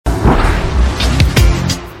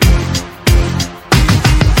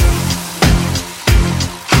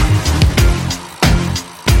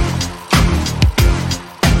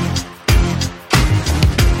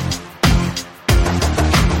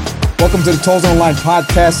Welcome to the Toes on the Line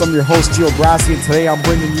podcast. I'm your host, Gio Grassi, and today I'm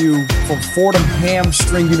bringing you from Fordham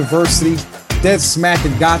Hamstring University, dead smack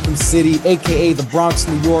in Gotham City, a.k.a. the Bronx,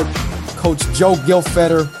 New York, Coach Joe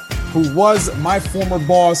Gilfetter, who was my former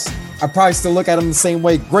boss. I probably still look at him the same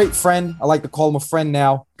way. Great friend. I like to call him a friend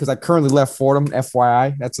now because I currently left Fordham,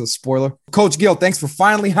 FYI. That's a spoiler. Coach Gil, thanks for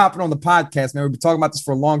finally hopping on the podcast, man. We've been talking about this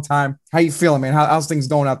for a long time. How you feeling, man? How's things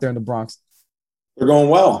going out there in the Bronx? They're going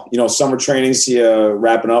well. Summer training's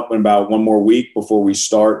wrapping up in about one more week before we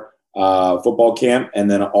start football camp.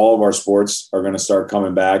 And then all of our sports are going to start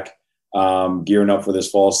coming back, gearing up for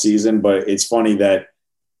this fall season. But it's funny that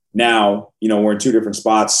now, we're in two different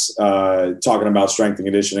spots talking about strength and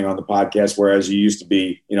conditioning on the podcast, whereas you used to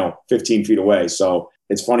be, 15 feet away. So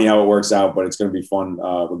it's funny how it works out, but it's going to be fun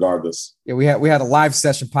regardless. Yeah, we had a live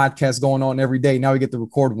session podcast going on every day. Now we get to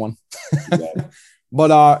record one. Exactly.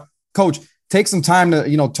 But Coach, take some time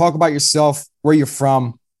to, talk about yourself, where you're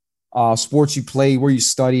from, sports you played, where you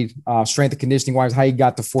studied, strength and conditioning wise, how you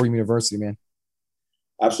got to Fordham University, man.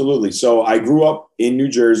 Absolutely. So I grew up in New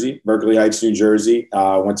Jersey, Berkeley Heights, New Jersey.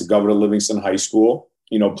 Went to Governor Livingston High School,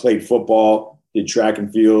 played football, did track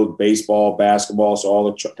and field, baseball, basketball, so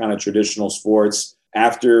all the kind of traditional sports.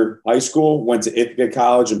 After high school, went to Ithaca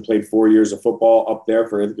College and played 4 years of football up there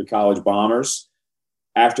for Ithaca College Bombers.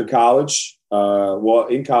 After college,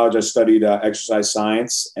 in college, I studied exercise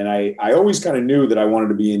science, and I always kind of knew that I wanted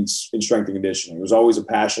to be in strength and conditioning. It was always a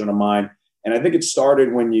passion of mine. And I think it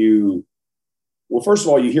started when first of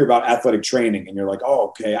all, you hear about athletic training and you're like, oh,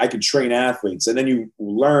 okay, I could train athletes. And then you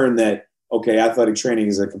learn that, okay, athletic training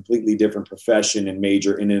is a completely different profession and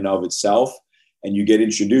major in and of itself. And you get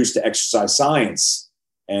introduced to exercise science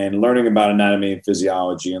and learning about anatomy and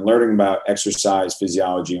physiology and learning about exercise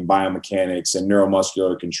physiology and biomechanics and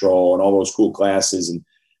neuromuscular control and all those cool classes. And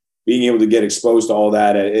being able to get exposed to all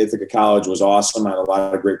that at Ithaca College was awesome. I had a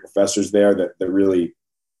lot of great professors there that really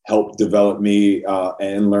helped develop me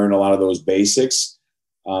and learn a lot of those basics,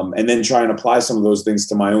 and then try and apply some of those things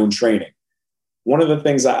to my own training. One of the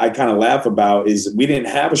things I kind of laugh about is we didn't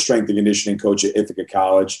have a strength and conditioning coach at Ithaca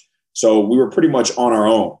College, so we were pretty much on our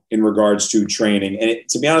own in regards to training. And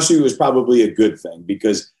to be honest with you, it was probably a good thing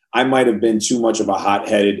because I might have been too much of a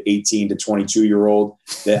hot-headed 18 to 22-year-old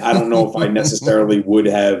that I don't know if I necessarily would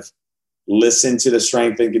have listen to the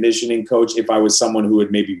strength and conditioning coach if I was someone who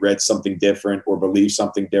had maybe read something different or believed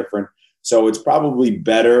something different. So it's probably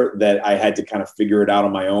better that I had to kind of figure it out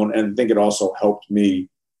on my own. And I think it also helped me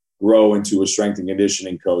grow into a strength and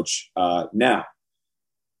conditioning coach now.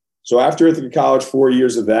 So after Ithaca College, 4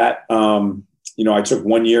 years of that, I took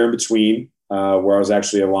 1 year in between where I was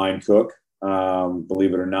actually a line cook.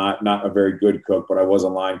 Believe it or not a very good cook, but I was a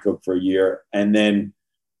line cook for a year. And then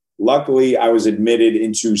luckily, I was admitted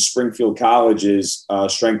into Springfield College's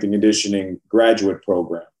strength and conditioning graduate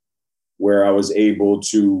program, where I was able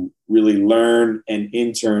to really learn and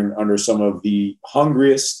intern under some of the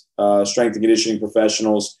hungriest strength and conditioning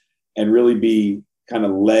professionals and really be kind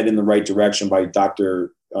of led in the right direction by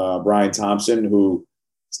Dr. Brian Thompson, who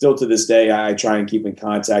still to this day I try and keep in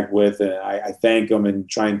contact with. And I thank him and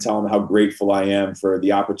try and tell him how grateful I am for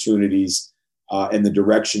the opportunities and the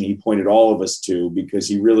direction he pointed all of us to, because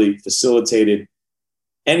he really facilitated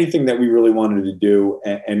anything that we really wanted to do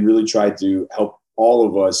and really tried to help all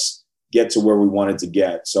of us get to where we wanted to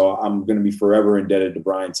get. So I'm going to be forever indebted to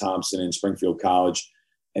Brian Thompson and Springfield College.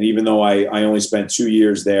 And even though I only spent 2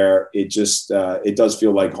 years there, it does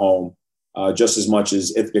feel like home, just as much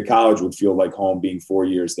as Ithaca College would feel like home being 4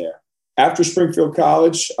 years there. After Springfield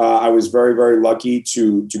College, I was very, very lucky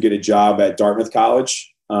to get a job at Dartmouth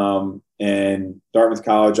College. And Dartmouth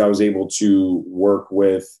College, I was able to work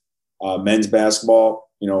with men's basketball,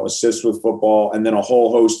 assist with football, and then a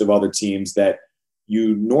whole host of other teams that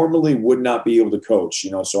you normally would not be able to coach.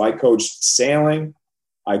 So I coached sailing,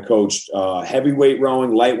 I coached heavyweight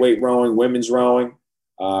rowing, lightweight rowing, women's rowing.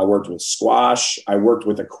 I worked with squash. I worked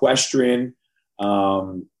with equestrian,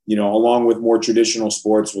 along with more traditional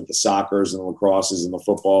sports with the soccers and the lacrosses and the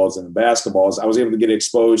footballs and the basketballs. I was able to get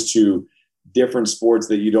exposed to different sports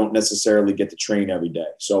that you don't necessarily get to train every day.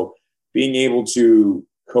 So being able to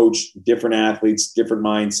coach different athletes, different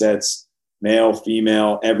mindsets, male,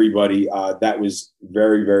 female, everybody, that was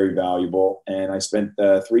very, very valuable. And I spent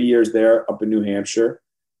 3 years there up in New Hampshire.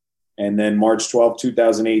 And then March 12th,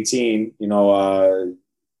 2018,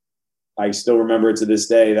 I still remember it to this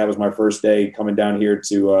day. That was my first day coming down here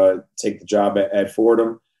to take the job at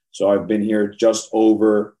Fordham. So I've been here just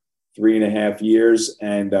over 3.5 years.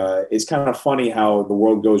 And it's kind of funny how the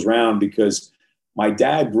world goes round, because my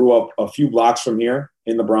dad grew up a few blocks from here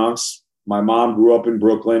in the Bronx. My mom grew up in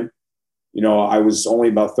Brooklyn. I was only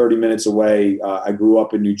about 30 minutes away. I grew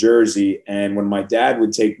up in New Jersey. And when my dad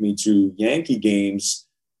would take me to Yankee games,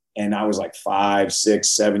 and I was like 5, 6,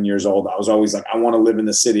 7 years old, I was always like, I want to live in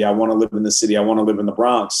the city. I want to live in the city. I want to live in the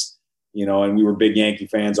Bronx, and we were big Yankee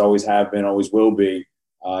fans, always have been, always will be.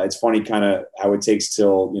 It's funny kind of how it takes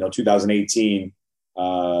till, 2018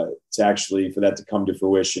 to actually, for that to come to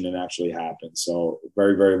fruition and actually happen. So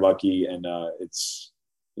very, very lucky. And it's,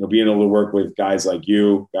 being able to work with guys like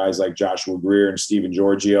you, guys like Joshua Greer and Steven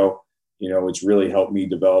Giorgio, it's really helped me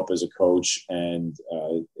develop as a coach, and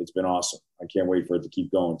it's been awesome. I can't wait for it to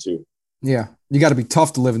keep going too. Yeah. You got to be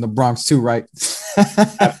tough to live in the Bronx too, right?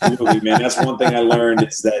 Absolutely, man. That's one thing I learned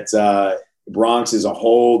is that the Bronx is a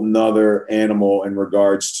whole nother animal in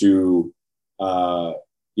regards to,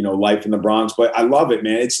 life in the Bronx. But I love it,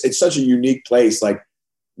 man. It's such a unique place. Like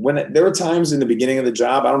when there were times in the beginning of the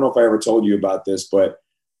job, I don't know if I ever told you about this, but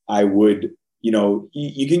I would,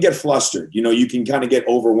 you can get flustered, you can kind of get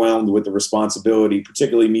overwhelmed with the responsibility,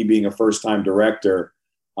 particularly me being a first-time director.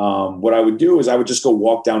 What I would do is I would just go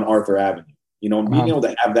walk down Arthur Avenue, being able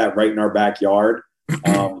to have that right in our backyard.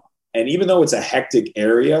 And even though it's a hectic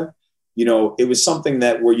area, it was something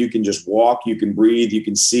that where you can just walk, you can breathe, you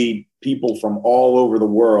can see people from all over the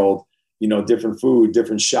world, different food,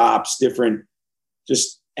 different shops, different,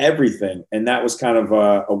 just everything. And that was kind of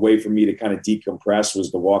a way for me to kind of decompress,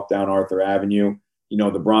 was to walk down Arthur Avenue,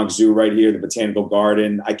 the Bronx Zoo right here, the Botanical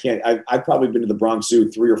Garden. I've probably been to the Bronx Zoo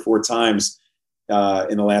 3 or 4 times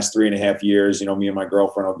in the last 3.5 years. Me and my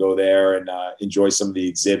girlfriend will go there and enjoy some of the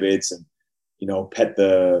exhibits and, pet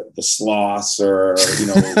the sloths, or,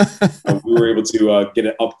 we were able to get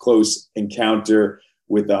an up close encounter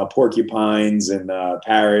with porcupines and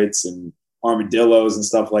parrots and armadillos and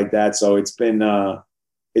stuff like that. So it's been,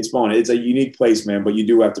 it's fun. It's a unique place, man, but you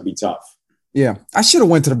do have to be tough. Yeah. I should have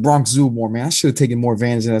went to the Bronx Zoo more, man. I should have taken more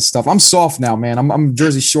advantage of that stuff. I'm soft now, man. I'm a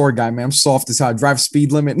Jersey Shore guy, man. I'm soft as how I drive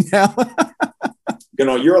speed limit now.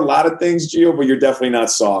 You're a lot of things, Gio, but you're definitely not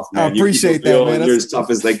soft, man. I appreciate that, man. You're as tough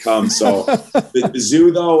as they come. So the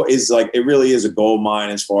zoo, though, is like, it really is a gold mine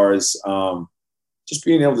as far as just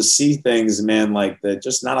being able to see things, man, like that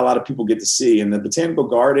just not a lot of people get to see. And the Botanical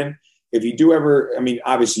Garden, if you do ever,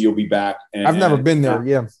 obviously you'll be back. I've never been there.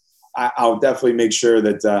 Yeah. I'll definitely make sure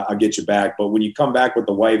that I'll get you back. But when you come back with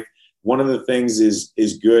the wife, one of the things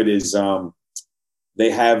is good is they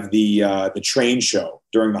have the train show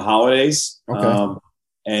during the holidays. Okay.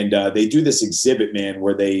 And they do this exhibit, man,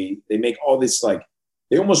 where they make all this, like,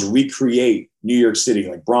 they almost recreate New York City,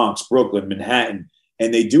 like Bronx, Brooklyn, Manhattan.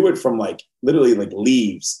 And they do it from like literally like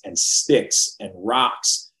leaves and sticks and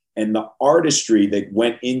rocks. And the artistry that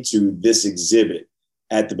went into this exhibit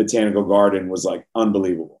at the Botanical Garden was like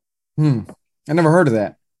unbelievable. I never heard of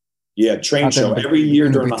that. Yeah, train show every year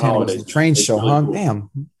during the holidays. Train show, really huh? Cool. Damn.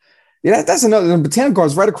 Yeah, that's another. The Botanical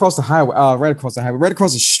Gardens right across the highway, right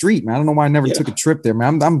across the street, man. I don't know why I never took a trip there,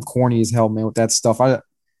 man. I'm corny as hell, man, with that stuff.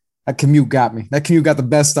 That commute got me. That commute got the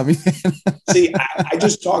best of me. See, I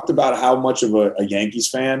just talked about how much of a Yankees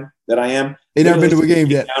fan that I am. They never been to a game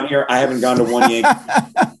yet. Down here, I haven't gone to one Yankee.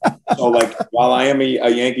 So, like, while I am a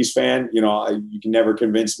Yankees fan, you can never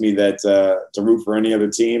convince me that to root for any other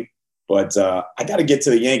team. But I got to get to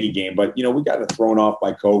the Yankee game. But, we got thrown off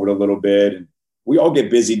by COVID a little bit. And we all get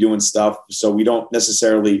busy doing stuff. So we don't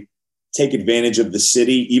necessarily take advantage of the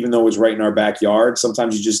city, even though it's right in our backyard.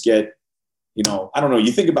 Sometimes you just get, I don't know,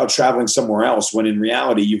 you think about traveling somewhere else when in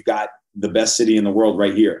reality, you've got the best city in the world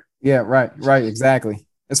right here. Yeah, right, exactly.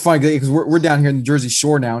 It's funny because we're down here in the Jersey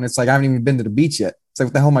Shore now, and it's like I haven't even been to the beach yet. It's like,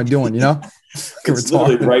 what the hell am I doing, It's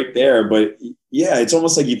literally right there. But, yeah, it's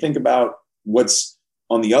almost like you think about what's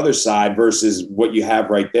on the other side versus what you have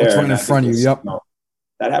right there. What's right in front of you, yep.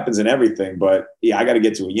 That happens in everything. But, yeah, I got to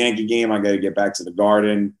get to a Yankee game. I got to get back to the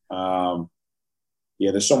Garden.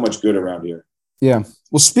 There's so much good around here. Yeah.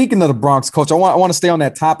 Well, speaking of the Bronx, Coach, I want to stay on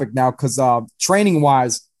that topic now because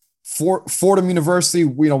training-wise, Fordham University,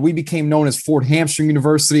 we became known as Ford Hamstring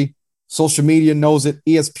University. Social media knows it.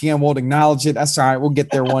 ESPN won't acknowledge it. That's all right. We'll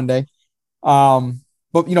get there one day.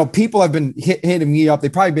 But, people have been hitting me up.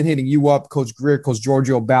 They've probably been hitting you up, Coach Greer, Coach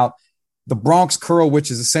Giorgio, about the Bronx curl,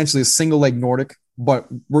 which is essentially a single leg Nordic. But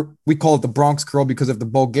we call it the Bronx curl because if the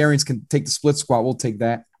Bulgarians can take the split squat, we'll take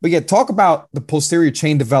that. But yeah, talk about the posterior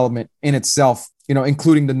chain development in itself,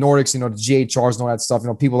 including the Nordics, the GHRs and all that stuff.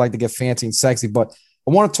 People like to get fancy and sexy, but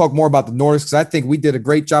I want to talk more about the Nordics because I think we did a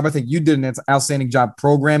great job. I think you did an outstanding job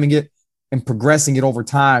programming it and progressing it over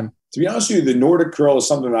time. To be honest with you, the Nordic curl is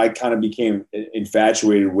something that I kind of became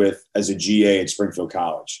infatuated with as a GA at Springfield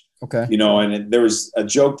College. Okay. And there was a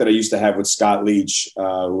joke that I used to have with Scott Leach,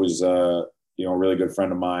 who was a really good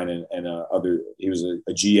friend of mine and he was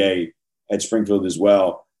a GA at Springfield as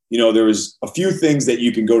well, there was a few things that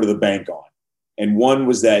you can go to the bank on. And one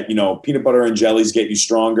was that, peanut butter and jellies get you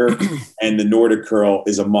stronger, and the Nordic curl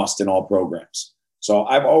is a must in all programs. So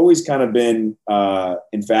I've always kind of been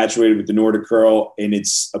infatuated with the Nordic curl and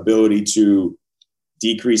its ability to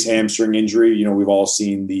decrease hamstring injury. We've all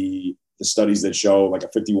seen the studies that show like a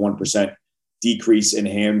 51% decrease in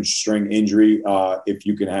hamstring injury if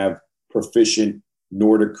you can have proficient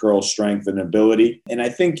Nordic curl strength and ability. And I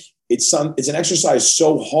think it's an exercise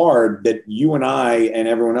so hard that you and I and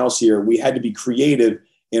everyone else here, we had to be creative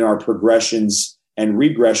in our progressions and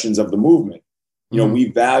regressions of the movement. We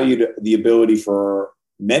valued the ability for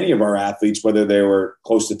many of our athletes, whether they were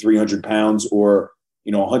close to 300 pounds or,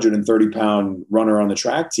 130-pound runner on the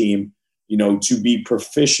track team, to be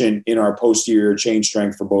proficient in our posterior chain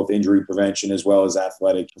strength for both injury prevention as well as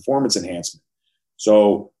athletic performance enhancement.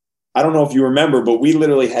 So I don't know if you remember, but we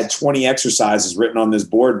literally had 20 exercises written on this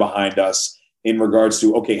board behind us in regards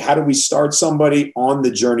to, okay, how do we start somebody on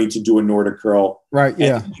the journey to do a Nordic curl? Right.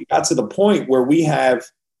 Yeah. And we got to the point where we have,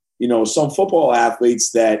 some football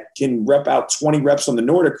athletes that can rep out 20 reps on the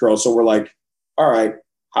Nordic curl. So we're like, all right,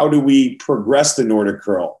 how do we progress the Nordic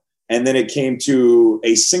curl? And then it came to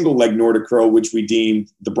a single leg Nordic curl, which we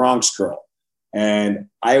deemed the Bronx curl. And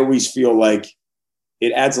I always feel like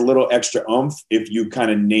it adds a little extra oomph if you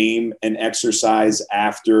kind of name an exercise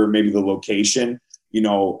after maybe the location.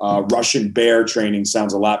 Russian bear training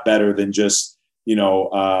sounds a lot better than just,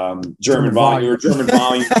 German volume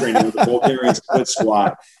training with the Bulgarian split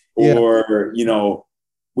squat. Yeah. Or,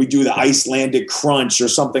 we do the Icelandic crunch or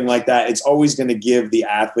something like that. It's always going to give the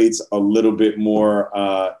athletes a little bit more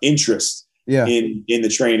interest in the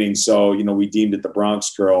training. So, we deemed it the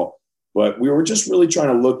Bronx curl. But we were just really trying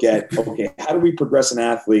to look at, okay, how do we progress an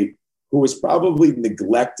athlete who has probably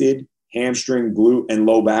neglected hamstring, glute, and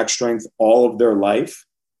low back strength all of their life?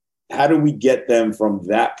 How do we get them from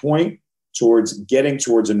that point towards getting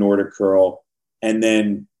towards a Nordic curl? And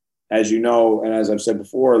then, as you know, and as I've said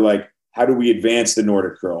before, like, how do we advance the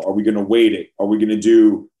Nordic curl? Are we going to weight it? Are we going to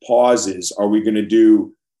do pauses? Are we going to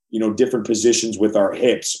do, different positions with our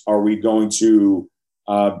hips? Are we going to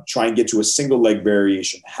try and get to a single leg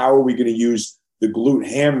variation? How are we going to use the glute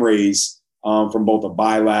ham raise from both a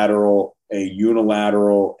bilateral, a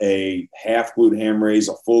unilateral, a half glute ham raise,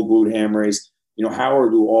 a full glute ham raise? How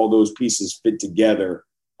do all those pieces fit together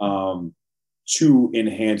to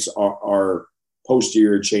enhance our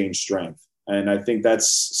posterior chain strength? And I think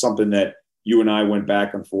that's something that you and I went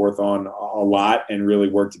back and forth on a lot and really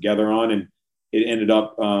worked together on. And it ended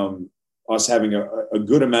up us having a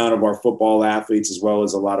good amount of our football athletes, as well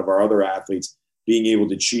as a lot of our other athletes, being able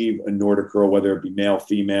to achieve a Nordic curl, whether it be male,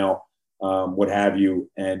 female, what have you.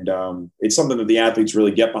 And it's something that the athletes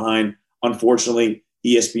really get behind. Unfortunately,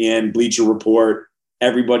 ESPN, Bleacher Report,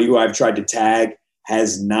 everybody who I've tried to tag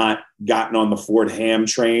has not gotten on the Ford Ham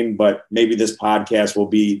train, but maybe this podcast will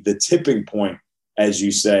be the tipping point, as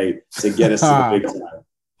you say, to get us to the big time.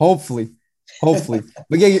 Hopefully.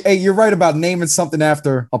 But yeah, hey, you're right about naming something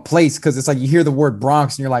after a place, because it's like you hear the word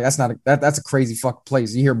Bronx and you're like, that's a crazy fucking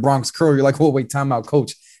place. You hear Bronx curl, you're like, oh, wait, time out,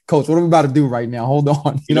 coach, what are we about to do right now? Hold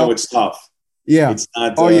on. You know it's tough. Yeah. It's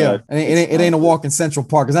not. Yeah. And it ain't a walk in Central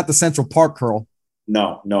Park. It's not the Central Park curl.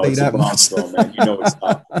 No, it's a Bronx curl, man. It's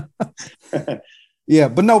tough. Yeah,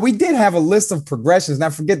 but no, we did have a list of progressions. And I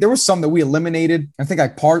forget, there was some that we eliminated. I think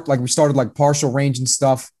we started like partial range and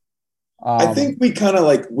stuff. I think we kind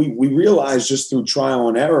of we realized just through trial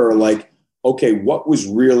and error, okay, what was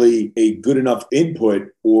really a good enough input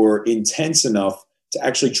or intense enough to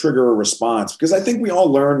actually trigger a response? Because I think we all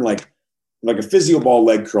learn like a physio ball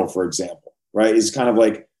leg curl, for example, right? Is kind of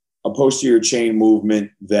like a posterior chain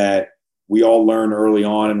movement that we all learn early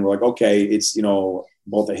on. And we're like, okay, it's,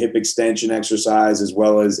 both a hip extension exercise as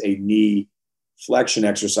well as a knee flexion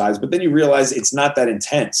exercise. But then you realize it's not that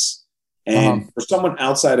intense. And for someone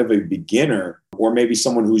outside of a beginner, or maybe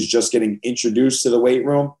someone who's just getting introduced to the weight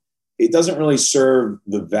room, it doesn't really serve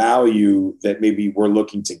the value that maybe we're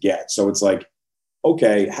looking to get. So it's like,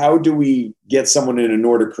 okay, how do we get someone in a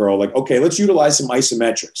Nordic curl? Like, okay, let's utilize some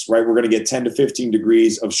isometrics, right? We're going to get 10 to 15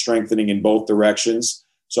 degrees of strengthening in both directions.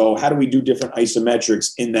 So how do we do different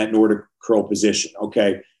isometrics in that Nordic curl position?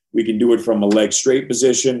 Okay, we can do it from a leg straight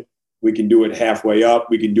position. We can do it halfway up.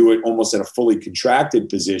 We can do it almost at a fully contracted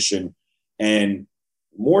position. And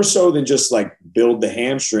more so than just like build the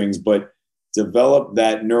hamstrings, but develop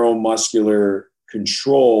that neuromuscular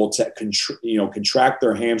control to contract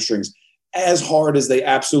their hamstrings as hard as they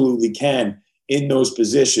absolutely can in those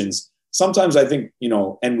positions. Sometimes I think,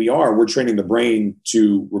 and we're training the brain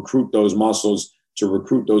to recruit those muscles, to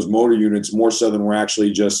recruit those motor units more so than we're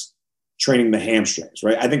actually just training the hamstrings,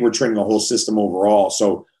 right? I think we're training the whole system overall.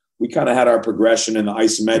 So we kind of had our progression, and the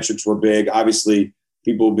isometrics were big. Obviously,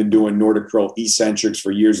 people have been doing Nordic curl eccentrics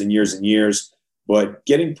for years and years and years, but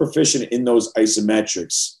getting proficient in those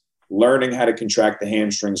isometrics, learning how to contract the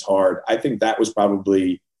hamstrings hard, I think that was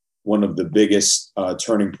probably one of the biggest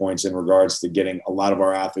turning points in regards to getting a lot of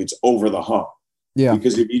our athletes over the hump. Yeah.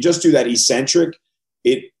 Because if you just do that eccentric,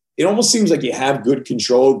 it almost seems like you have good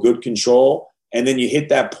control, and then you hit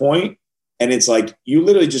that point, and it's like you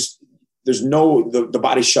literally just the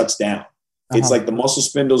body shuts down. It's like the muscle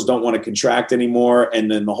spindles don't want to contract anymore,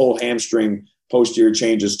 and then the whole hamstring posterior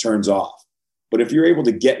chain just turns off. But if you're able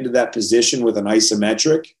to get into that position with an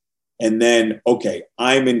isometric, and then, okay,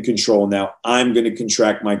 I'm in control now. I'm going to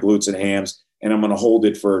contract my glutes and hams, and I'm going to hold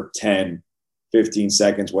it for 10, 15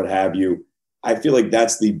 seconds, what have you. I feel like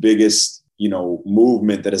that's the biggest,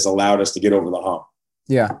 movement that has allowed us to get over the hump.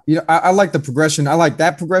 Yeah. I like the progression. I like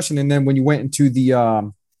that progression. And then when you went into the,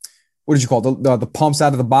 what did you call it? The pumps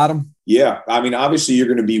out of the bottom? Yeah. I mean, obviously you're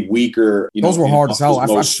going to be weaker. Those were hard as hell. I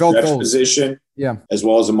felt those. Position, yeah, as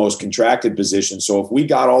well as the most contracted position. So if we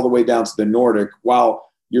got all the way down to the Nordic,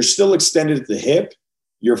 while you're still extended at the hip,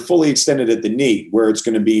 you're fully extended at the knee, where it's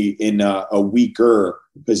going to be in a weaker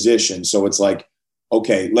position. So it's like,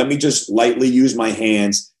 okay, let me just lightly use my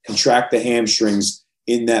hands, contract the hamstrings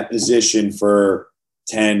in that position for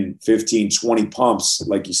 10, 15, 20 pumps,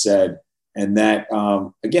 like you said. And that,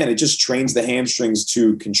 again, it just trains the hamstrings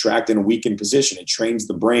to contract in a weakened position. It trains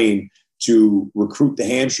the brain to recruit the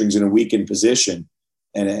hamstrings in a weakened position.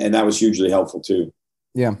 And that was hugely helpful too.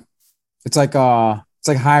 Yeah. It's like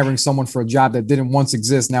hiring someone for a job that didn't once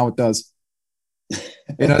exist. Now it does.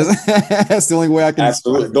 That's the only way I can.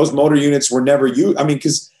 Absolutely. Those motor units were never used. I mean,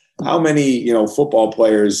 because how many, football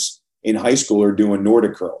players in high school are doing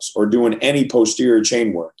Nordic curls or doing any posterior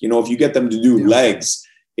chain work? If you get them to do legs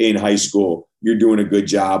in high school, you're doing a good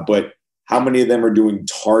job. But how many of them are doing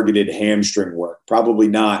targeted hamstring work? Probably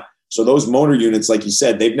not. So those motor units, like you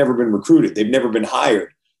said, they've never been recruited. They've never been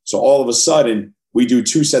hired. So all of a sudden, we do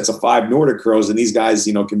 2 sets of 5 Nordic curls, and these guys,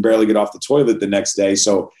 can barely get off the toilet the next day.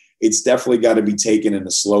 So it's definitely got to be taken in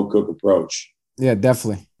a slow cook approach. Yeah,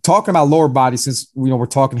 definitely. Talking about lower body, since we're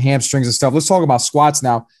talking hamstrings and stuff, let's talk about squats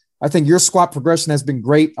now. I think your squat progression has been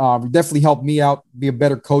great. You definitely helped me out, be a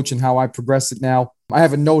better coach in how I progress it now. I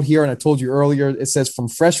have a note here, and I told you earlier, it says from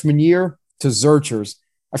freshman year to Zerchers.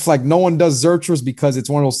 I feel like no one does Zerchers because it's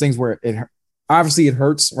one of those things where it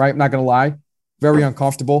hurts, right? I'm not going to lie. Very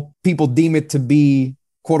uncomfortable. People deem it to be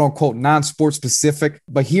quote unquote non-sport specific,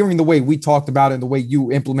 but hearing the way we talked about it and the way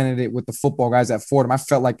you implemented it with the football guys at Fordham, I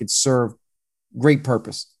felt like it served great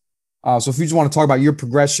purpose. So if you just want to talk about your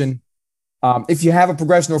progression, if you have a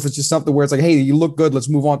progression, or if it's just something where it's like, hey, you look good, let's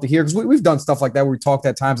move on to here. Because we've done stuff like that where we talked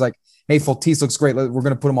at times like, hey, Fultese looks great. We're going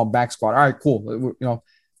to put him on back squat. All right, cool.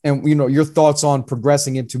 And your thoughts on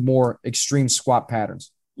progressing into more extreme squat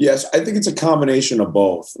patterns. Yes, I think it's a combination of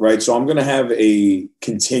both, right? So I'm going to have a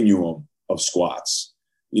continuum of squats.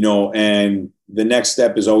 And the next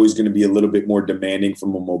step is always going to be a little bit more demanding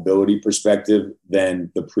from a mobility perspective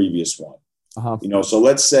than the previous one. So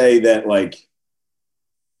let's say that like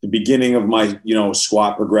the beginning of my,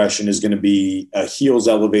 squat progression is going to be a heels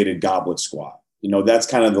elevated goblet squat. That's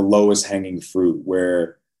kind of the lowest hanging fruit,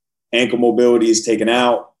 where ankle mobility is taken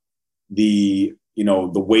out. The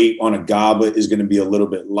weight on a goblet is going to be a little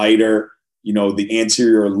bit lighter. The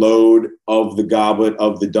anterior load of the goblet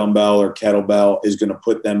of the dumbbell or kettlebell is going to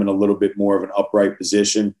put them in a little bit more of an upright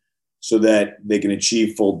position so that they can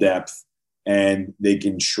achieve full depth and they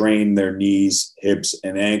can train their knees, hips,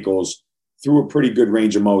 and ankles through a pretty good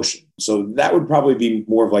range of motion. So that would probably be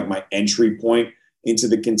more of like my entry point into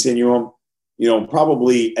the continuum.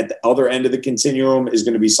 Probably at the other end of the continuum is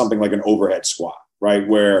going to be something like an overhead squat, right?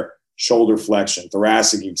 Where shoulder flexion,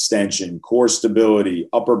 thoracic extension, core stability,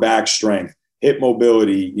 upper back strength, hip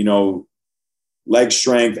mobility, leg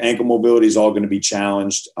strength, ankle mobility is all going to be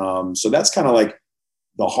challenged. So that's kind of like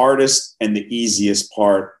the hardest and the easiest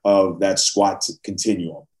part of that squat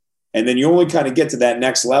continuum. And then you only kind of get to that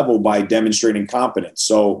next level by demonstrating competence.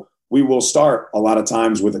 So we will start a lot of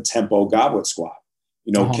times with a tempo goblet squat.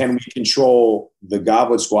 Can we control the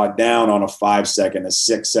goblet squat down on a 5-second, a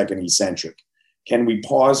 6-second eccentric? Can we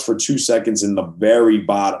pause for 2 seconds in the very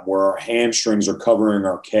bottom where our hamstrings are covering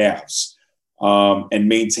our calves and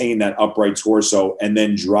maintain that upright torso, and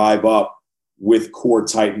then drive up with core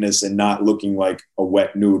tightness and not looking like a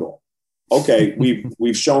wet noodle? Okay,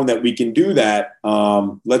 we've shown that we can do that.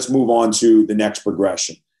 Let's move on to the next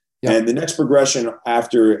progression. Yep. And the next progression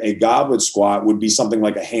after a goblet squat would be something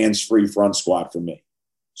like a hands-free front squat for me.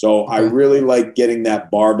 So I really like getting that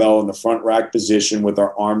barbell in the front rack position with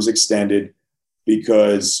our arms extended,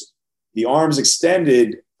 because the arms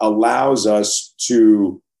extended allows us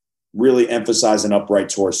to really emphasize an upright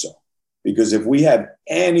torso. Because if we have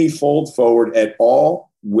any fold forward at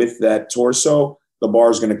all with that torso, the bar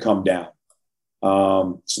is going to come down.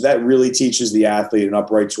 So that really teaches the athlete an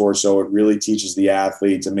upright torso. It really teaches the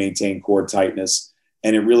athlete to maintain core tightness,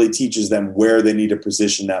 and it really teaches them where they need to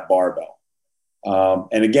position that barbell.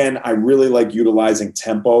 And again, I really like utilizing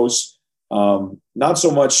tempos. Not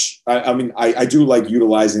so much. I do like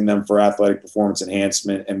utilizing them for athletic performance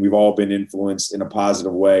enhancement, and we've all been influenced in a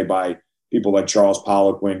positive way by people like Charles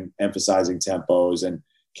Poliquin emphasizing tempos, and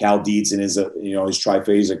Cal Dietz and his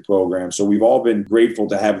triphasic program. So we've all been grateful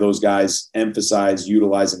to have those guys emphasize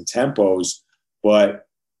utilizing tempos, but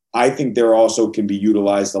I think there also can be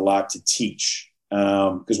utilized a lot to teach.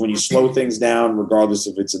 Because when you slow things down, regardless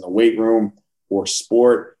if it's in the weight room or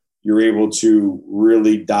sport, you're able to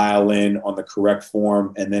really dial in on the correct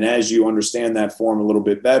form. And then as you understand that form a little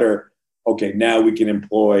bit better, okay, now we can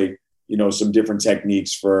employ, some different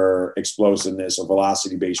techniques for explosiveness or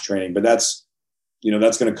velocity-based training. But that's going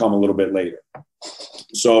to come a little bit later.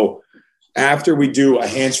 So after we do a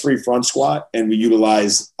hands-free front squat and we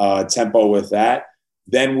utilize tempo with that,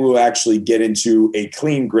 then we'll actually get into a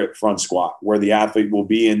clean grip front squat where the athlete will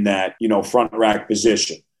be in that, front rack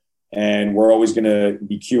position. And we're always going to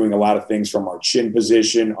be cueing a lot of things from our chin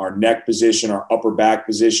position, our neck position, our upper back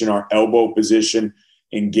position, our elbow position,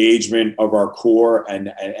 engagement of our core,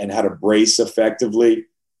 and how to brace effectively.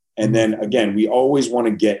 And then again, we always want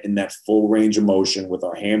to get in that full range of motion with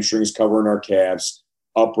our hamstrings covering our calves,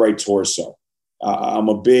 upright torso. I'm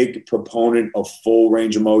a big proponent of full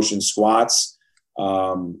range of motion squats.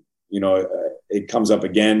 It comes up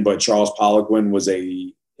again, but Charles Poliquin was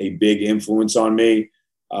a big influence on me.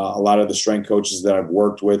 A lot of the strength coaches that I've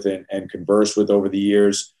worked with and conversed with over the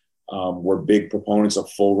years were big proponents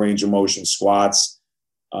of full range of motion squats.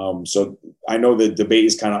 So I know the debate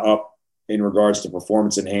is kind of up in regards to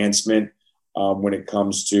performance enhancement when it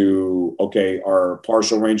comes to, okay, are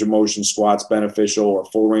partial range of motion squats beneficial or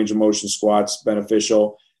full range of motion squats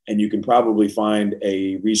beneficial? And you can probably find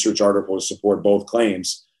a research article to support both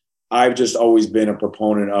claims. I've just always been a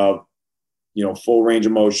proponent of, full range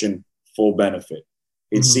of motion, full benefit.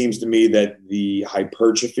 It seems to me that the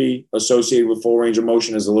hypertrophy associated with full range of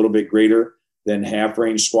motion is a little bit greater than half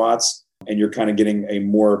range squats. And you're kind of getting a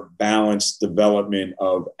more balanced development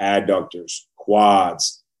of adductors,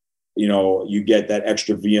 quads. You get that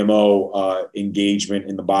extra VMO engagement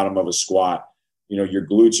in the bottom of a squat. Your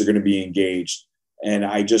glutes are going to be engaged. And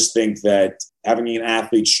I just think that having an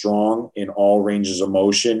athlete strong in all ranges of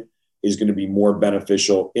motion is going to be more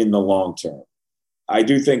beneficial in the long term. I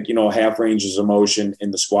do think, half ranges of motion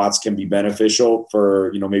in the squats can be beneficial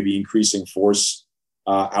for, maybe increasing force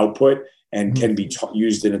output, and can be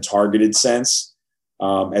used in a targeted sense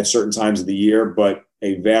at certain times of the year. But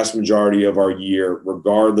a vast majority of our year,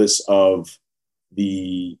 regardless of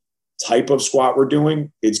the type of squat we're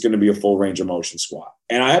doing, it's going to be a full range of motion squat.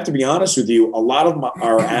 And I have to be honest with you, a lot of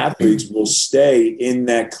our athletes will stay in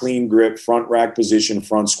that clean grip front rack position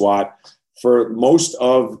front squat for most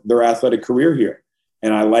of their athletic career here.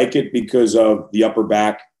 And I like it because of the upper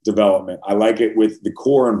back development. I like it with the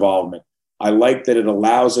core involvement. I like that it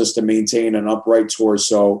allows us to maintain an upright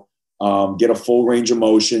torso, get a full range of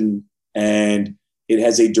motion, and it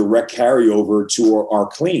has a direct carryover to our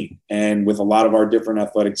clean. And with a lot of our different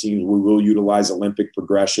athletic teams, we will utilize Olympic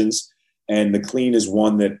progressions. And the clean is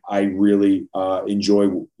one that I really enjoy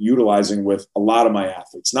utilizing with a lot of my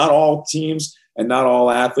athletes. Not all teams and not all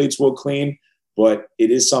athletes will clean, but it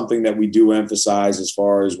is something that we do emphasize as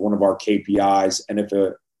far as one of our KPIs. And if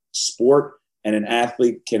a sport and an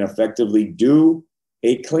athlete can effectively do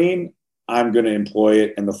a clean, I'm going to employ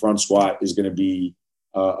it. And the front squat is going to be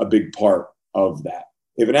a big part of that.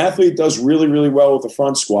 If an athlete does really, really well with the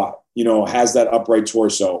front squat, has that upright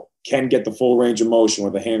torso, can get the full range of motion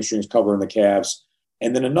with the hamstrings covering the calves.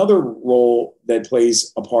 And then another role that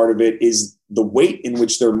plays a part of it is the weight in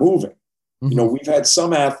which they're moving. We've had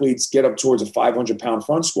some athletes get up towards a 500-pound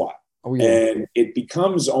front squat. And it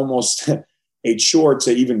becomes almost a chore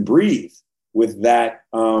to even breathe with that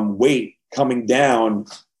weight coming down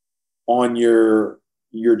on your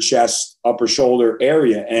chest, upper shoulder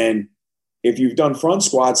area. And if you've done front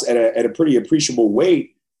squats at a pretty appreciable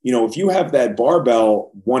weight, if you have that barbell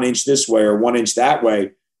 1 inch this way or 1 inch that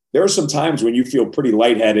way, there are some times when you feel pretty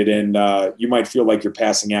lightheaded and you might feel like you're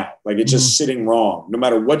passing out. Like it's just sitting wrong. No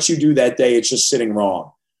matter what you do that day, it's just sitting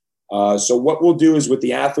wrong. So what we'll do is with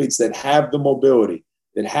the athletes that have the mobility,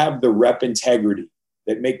 that have the rep integrity,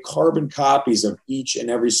 that make carbon copies of each and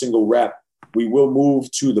every single rep, we will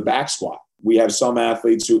move to the back squat. We have some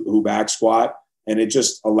athletes who back squat, and it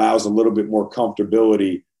just allows a little bit more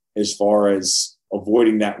comfortability as far as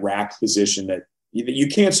avoiding that rack position that you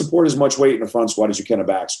can't support as much weight in a front squat as you can a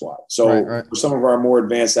back squat. So for some of our more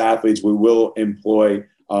advanced athletes, we will employ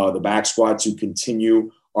the back squat to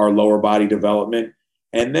continue our lower body development.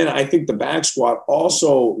 And then I think the back squat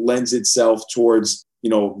also lends itself towards,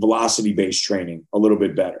 velocity-based training a little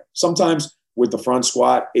bit better. Sometimes with the front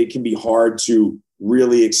squat, it can be hard to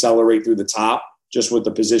really accelerate through the top just with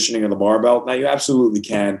the positioning of the barbell. Now, you absolutely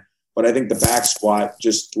can, but I think the back squat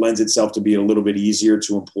just lends itself to be a little bit easier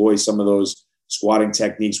to employ some of those squatting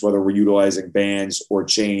techniques, whether we're utilizing bands or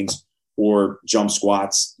chains or jump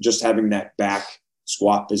squats. Just having that back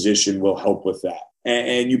squat position will help with that.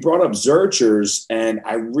 And you brought up Zerchers, and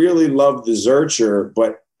I really love the Zercher,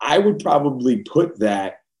 but I would probably put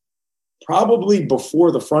that probably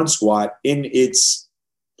before the front squat in its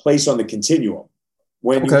place on the continuum.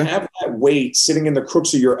 When you have that weight sitting in the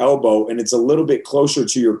crooks of your elbow and it's a little bit closer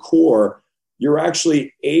to your core, you're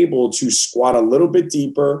actually able to squat a little bit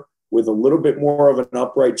deeper with a little bit more of an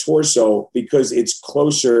upright torso because it's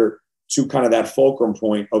closer to kind of that fulcrum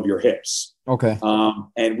point of your hips. Okay.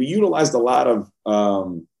 And we utilized a lot of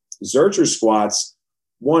Zercher squats.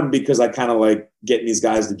 One, because I kind of like getting these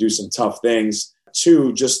guys to do some tough things.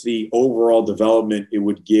 Two, just the overall development it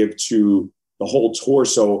would give to the whole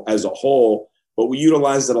torso as a whole. But we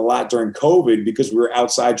utilized it a lot during COVID because we were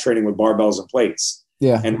outside training with barbells and plates.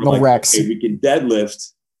 Yeah, and we're no like, racks. okay, we can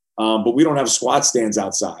deadlift, but we don't have squat stands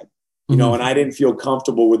outside. And I didn't feel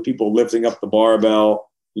comfortable with people lifting up the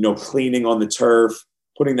barbell, cleaning on the turf,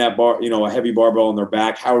 putting that a heavy barbell on their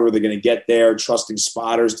back. How are they going to get there? Trusting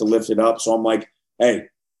spotters to lift it up. So I'm like, hey,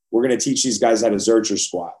 we're going to teach these guys how to Zercher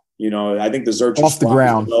squat. I think the Zercher off the squat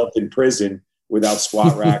ground was developed in prison without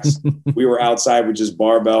squat racks. We were outside with just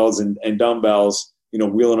barbells and dumbbells,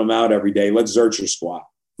 wheeling them out every day. Let's Zercher squat.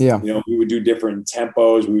 Yeah. We would do different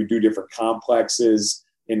tempos. We would do different complexes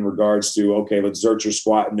in regards to, okay, let's Zercher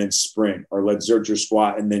squat and then sprint, or let's Zercher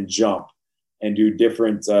squat and then jump, and do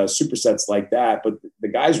different supersets like that. But the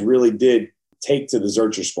guys really did take to the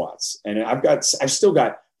Zercher squats. And I've still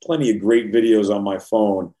got plenty of great videos on my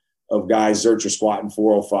phone of guys Zercher squatting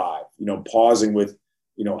 405, pausing with,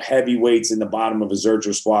 heavy weights in the bottom of a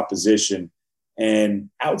Zercher squat position. And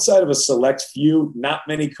outside of a select few, not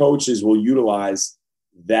many coaches will utilize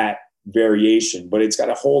that variation, but it's got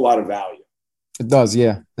a whole lot of value. It does,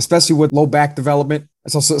 yeah. Especially with low back development. I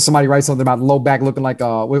saw somebody write something about low back looking like,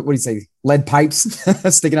 what do you say, lead pipes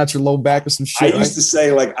sticking out your low back or some shit. I used to say,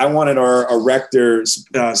 I wanted our erector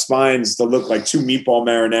spines to look like two meatball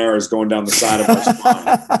marinaras going down the side of our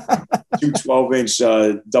spine. Two 12-inch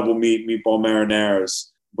double meatball marinaras.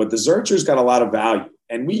 But the Zercher's got a lot of value.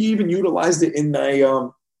 And we even utilized it in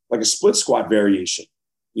a split squat variation,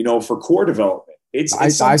 for core development. It's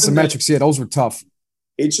isometrics, yeah, those were tough.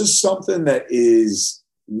 It's just something that is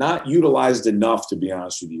not utilized enough, to be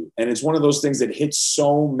honest with you. And it's one of those things that hits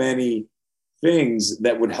so many things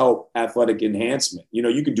that would help athletic enhancement.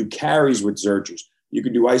 You could do carries with Zerchers. You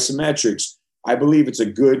could do isometrics. I believe it's a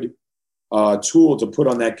good tool to put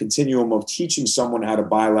on that continuum of teaching someone how to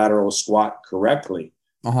bilateral squat correctly.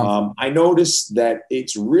 I noticed that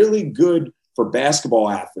it's really good for basketball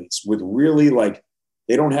athletes with really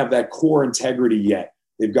they don't have that core integrity yet.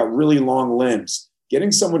 They've got really long limbs.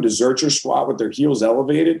 Getting someone to Zercher squat with their heels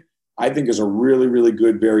elevated, I think, is a really, really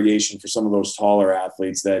good variation for some of those taller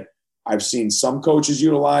athletes that I've seen some coaches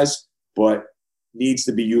utilize, but needs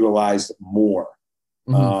to be utilized more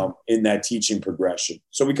in that teaching progression.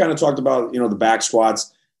 So we kind of talked about, the back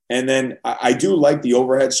squats. And then I do like the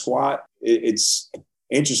overhead squat. It's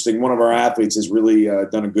interesting. One of our athletes has really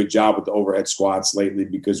done a good job with the overhead squats lately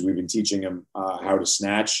because we've been teaching him how to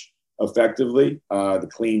snatch effectively. The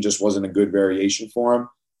clean just wasn't a good variation for him.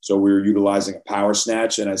 So we were utilizing a power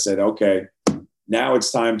snatch. And I said, okay, now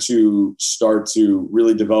it's time to start to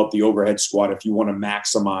really develop the overhead squat if you want to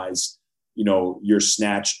maximize, your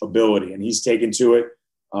snatch ability. And he's taken to it.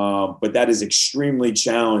 But that is extremely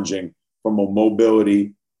challenging from a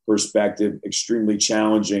mobility perspective, extremely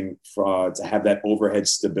challenging to have that overhead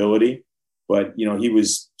stability. But, he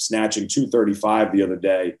was snatching 235 the other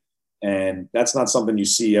day. And that's not something you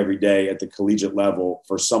see every day at the collegiate level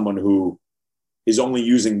for someone who is only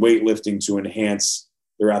using weightlifting to enhance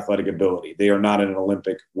their athletic ability. They are not an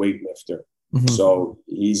Olympic weightlifter. So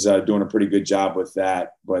he's doing a pretty good job with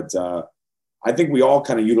that. But I think we all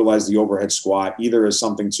kind of utilize the overhead squat either as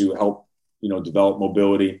something to help, develop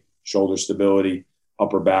mobility, shoulder stability,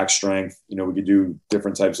 upper back strength. We could do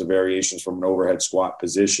different types of variations from an overhead squat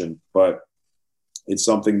position. But It's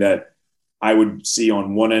something that I would see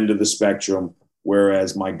on one end of the spectrum,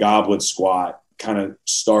 whereas my goblet squat kind of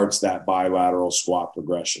starts that bilateral squat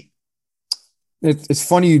progression. It's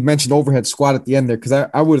funny you mentioned overhead squat at the end there, because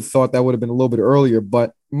I would have thought that would have been a little bit earlier.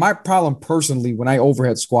 But my problem personally, when I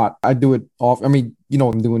overhead squat, I do it off. I mean, you know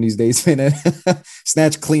what I'm doing these days, man.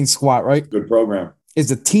 Snatch, clean, squat, right? Good program. Is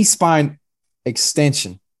the T-spine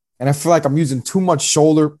extension. And I feel like I'm using too much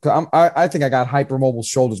shoulder. I think I got hypermobile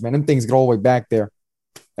shoulders, man. Them things get all the way back there.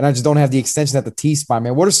 And I just don't have the extension at the T-spine,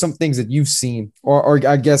 man. What are some things that you've seen? Or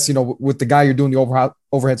I guess, you know, with the guy you're doing the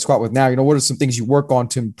overhead squat with now, you know, what are some things you work on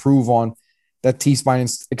to improve on that T-spine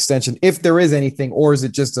extension, if there is anything? Or is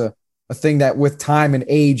it just a thing that with time and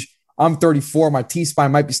age, I'm 34, my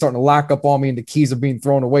T-spine might be starting to lock up on me and the keys are being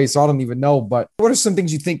thrown away, so I don't even know. But what are some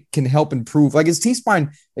things you think can help improve? Like, is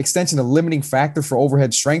T-spine extension a limiting factor for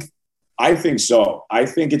overhead strength? I think so. I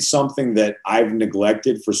think it's something that I've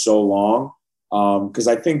neglected for so long, because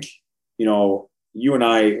I think, you know, you and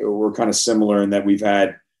I were kind of similar in that we've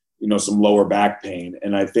had, you know, some lower back pain.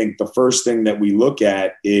 And I think the first thing that we look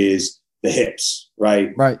at is the hips,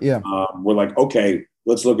 right? Right, yeah. We're like, okay,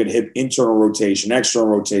 let's look at hip internal rotation, external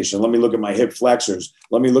rotation. Let me look at my hip flexors.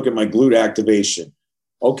 Let me look at my glute activation.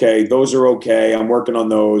 Okay, those are okay. I'm working on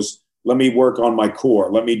those. Let me work on my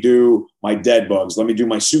core. Let me do my dead bugs. Let me do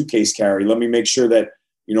my suitcase carry. Let me make sure that,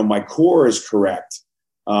 you know, my core is correct.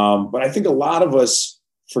 But I think a lot of us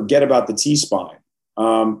forget about the T-spine.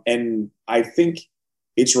 And I think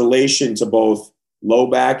its relation to both low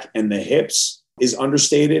back and the hips is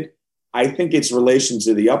understated. I think its relation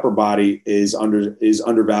to the upper body is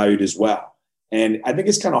undervalued as well. And I think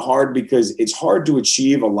it's kind of hard because it's hard to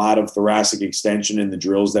achieve a lot of thoracic extension in the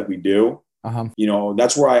drills that we do. Uh-huh. You know,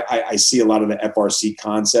 that's where I see a lot of the FRC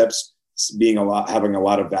concepts having a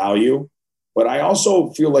lot of value. But I also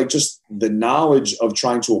feel like just the knowledge of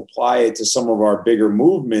trying to apply it to some of our bigger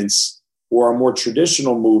movements or our more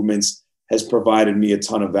traditional movements has provided me a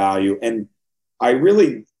ton of value. And I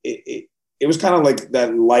really, it was kind of like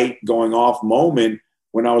that light going off moment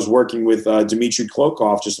when I was working with Dmitry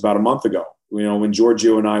Klokov just about a month ago. You know, when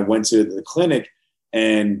Giorgio and I went to the clinic,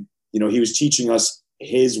 and, you know, he was teaching us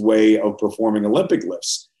his way of performing Olympic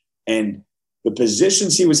lifts. And the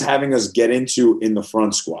positions he was having us get into in the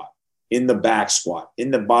front squat, in the back squat,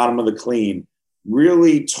 in the bottom of the clean,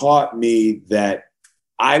 really taught me that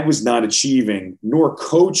I was not achieving nor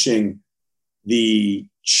coaching the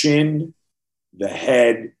chin, the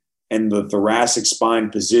head, and the thoracic spine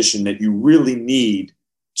position that you really need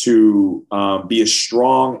to be as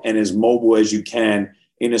strong and as mobile as you can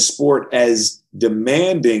in a sport as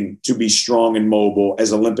demanding to be strong and mobile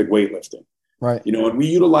as Olympic weightlifting. Right. You know, and we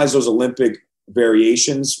utilize those Olympic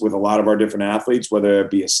variations with a lot of our different athletes, whether it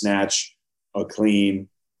be a snatch, a clean,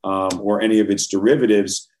 or any of its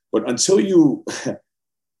derivatives. But until you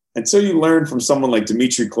learn from someone like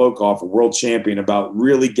Dmitry Klokov, a world champion, about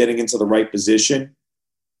really getting into the right position,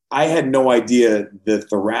 I had no idea the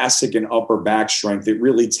thoracic and upper back strength it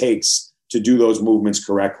really takes to do those movements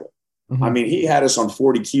correctly. Mm-hmm. I mean, he had us on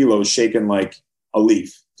 40 kilos shaking like a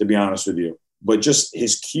leaf, to be honest with you. But just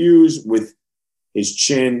his cues with his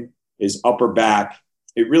chin, his upper back,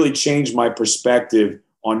 it really changed my perspective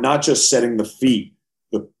on not just setting the feet,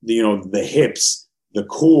 the hips, the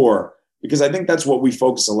core, because I think that's what we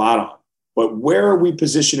focus a lot on. But where are we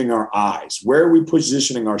positioning our eyes? Where are we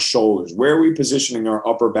positioning our shoulders? Where are we positioning our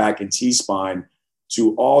upper back and T-spine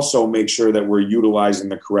to also make sure that we're utilizing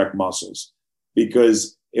the correct muscles?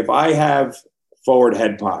 Because if I have forward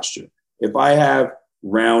head posture, if I have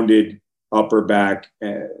rounded upper back,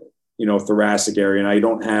 thoracic area, and I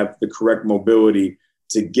don't have the correct mobility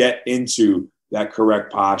to get into that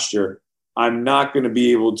correct posture, I'm going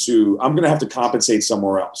to have to compensate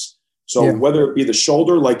somewhere else. So whether it be the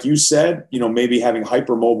shoulder, like you said, maybe having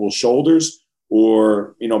hypermobile shoulders,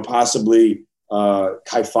 or, possibly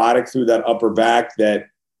kyphotic through that upper back that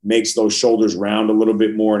makes those shoulders round a little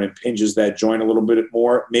bit more and impinges that joint a little bit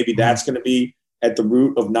more. Maybe that's going to be at the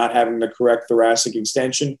root of not having the correct thoracic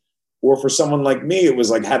extension. Or for someone like me, it was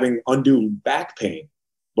like having undue back pain.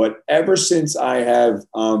 But ever since I have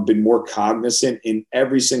been more cognizant in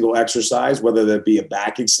every single exercise, whether that be a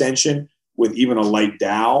back extension with even a light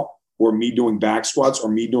dowel, or me doing back squats or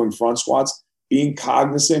me doing front squats, being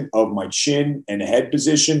cognizant of my chin and head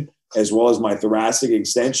position, as well as my thoracic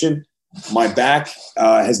extension, my back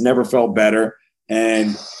has never felt better.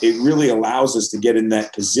 And it really allows us to get in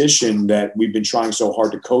that position that we've been trying so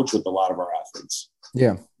hard to coach with a lot of our athletes.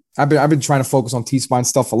 Yeah. I've been trying to focus on T-spine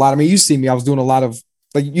stuff a lot. I mean, you see me, I was doing a lot of,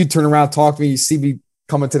 like, you turn around, talk to me, you see me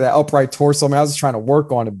coming to that upright torso. I mean, I was just trying to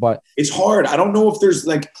work on it, but it's hard. I don't know if there's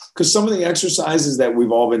because some of the exercises that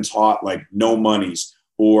we've all been taught, like no monies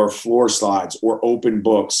or floor slides or open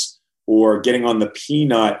books or getting on the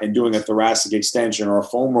peanut and doing a thoracic extension or a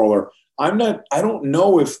foam roller. I don't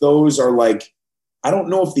know if those are I don't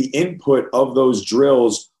know if the input of those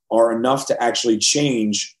drills are enough to actually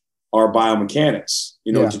change our biomechanics,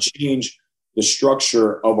 to change the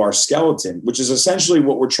structure of our skeleton, which is essentially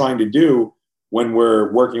what we're trying to do when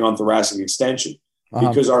we're working on thoracic extension,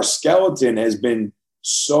 because our skeleton has been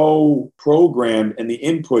so programmed in the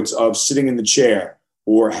inputs of sitting in the chair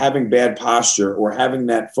or having bad posture or having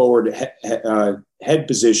that forward head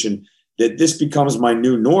position that this becomes my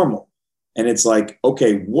new normal. And it's like,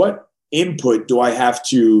 okay, what input do I have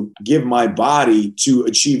to give my body to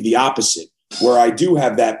achieve the opposite, where I do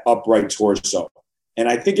have that upright torso? And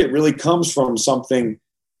I think it really comes from something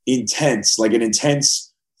intense, like an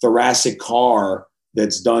intense thoracic car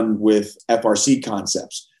that's done with FRC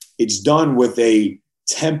concepts. It's done with a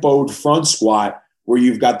tempoed front squat where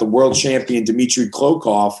you've got the world champion Dmitry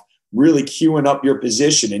Klokov really queuing up your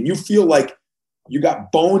position. And you feel like you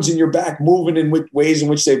got bones in your back moving in ways in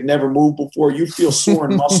which they've never moved before. You feel sore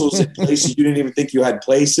muscles in places you didn't even think you had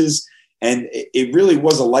places. And it really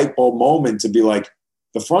was a light bulb moment to be like,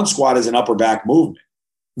 the front squat is an upper back movement.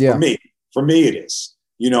 Yeah. For me, it is,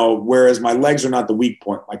 whereas my legs are not the weak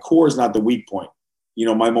point. My core is not the weak point.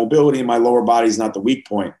 My mobility in my lower body is not the weak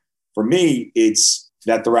point. For me, it's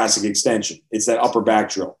that thoracic extension. It's that upper back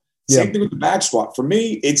drill. Same thing with the back squat. For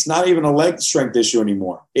me, it's not even a leg strength issue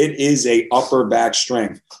anymore. It is a upper back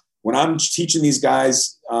strength. When I'm teaching these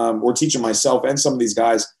guys or teaching myself and some of these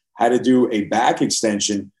guys how to do a back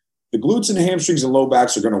extension, the glutes and hamstrings and low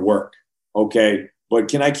backs are going to work. Okay. But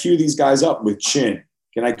can I cue these guys up with chin?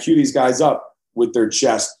 Can I cue these guys up with their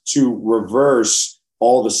chest to reverse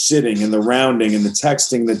all the sitting and the rounding and the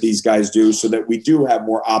texting that these guys do so that we do have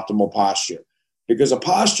more optimal posture? Because a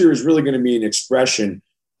posture is really going to be an expression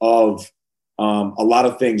of a lot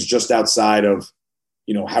of things just outside of,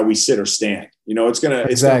 how we sit or stand. It's going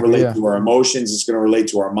to relate to our emotions. It's going to relate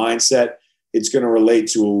to our mindset. It's going to relate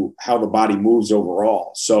to how the body moves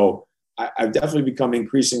overall. So I've definitely become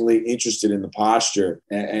increasingly interested in the posture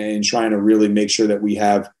and trying to really make sure that we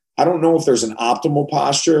have, I don't know if there's an optimal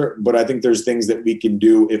posture, but I think there's things that we can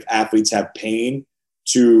do if athletes have pain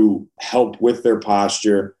to help with their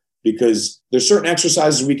posture, because there's certain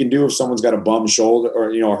exercises we can do if someone's got a bum shoulder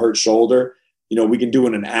or, a hurt shoulder, we can do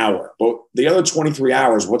in an hour. But the other 23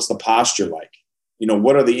 hours, what's the posture like?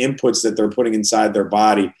 What are the inputs that they're putting inside their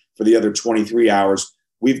body for the other 23 hours?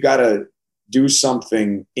 We've got to do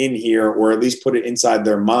something in here, or at least put it inside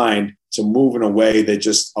their mind to move in a way that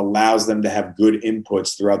just allows them to have good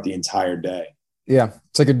inputs throughout the entire day. Yeah.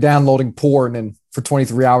 It's like you're downloading porn and for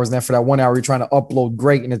 23 hours. And then for that 1 hour, you're trying to upload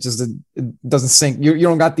great. And it doesn't sync. You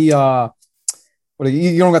don't got the,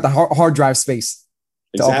 you don't got the hard drive space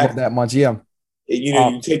to upload that much. Yeah.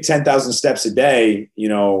 You take 10,000 steps a day,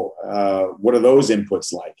 what are those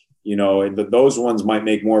inputs like? Those ones might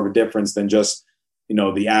make more of a difference than just,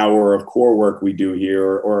 the hour of core work we do here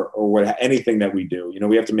or anything that we do.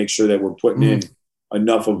 We have to make sure that we're putting in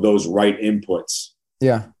enough of those right inputs.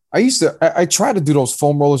 Yeah. I try to do those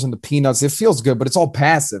foam rollers and the peanuts. It feels good, but it's all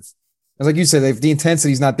passive. It's like you said, if the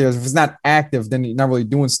intensity is not there, if it's not active, then you're not really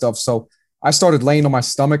doing stuff. So I started laying on my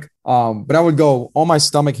stomach, but I would go on my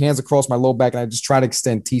stomach, hands across my low back, and I just try to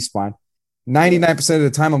extend T-spine. 99% of the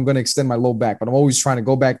time, I'm going to extend my low back, but I'm always trying to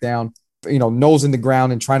go back down, nose in the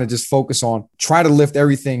ground and trying to just try to lift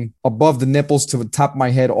everything above the nipples to the top of my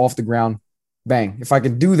head off the ground. Bang. If I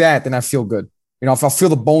can do that, then I feel good. If I feel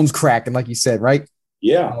the bones crack, and like you said, right?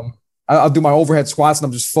 Yeah. I'll do my overhead squats, and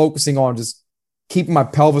I'm just focusing on just keeping my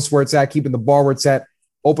pelvis where it's at, keeping the bar where it's at,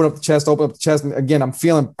 open up the chest. And again, I'm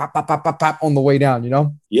feeling pop, pop, pop, pop, pop on the way down,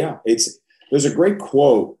 Yeah. There's a great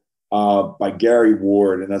quote by Gary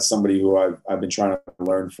Ward, and that's somebody who I've been trying to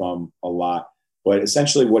learn from a lot. But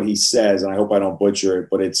essentially what he says, and I hope I don't butcher it,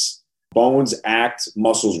 but it's bones act,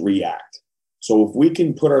 muscles react. So if we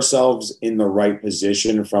can put ourselves in the right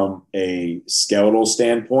position from a skeletal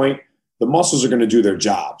standpoint, the muscles are going to do their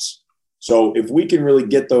jobs. So if we can really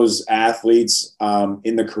get those athletes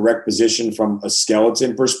in the correct position from a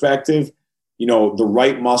skeleton perspective, the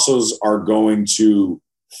right muscles are going to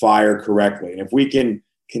fire correctly. And if we can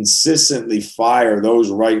consistently fire those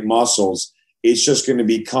right muscles, it's just going to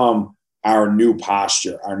become our new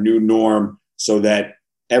posture, our new norm, so that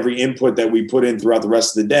every input that we put in throughout the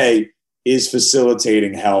rest of the day is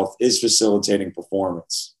facilitating health, is facilitating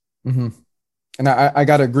performance. Mm-hmm. And I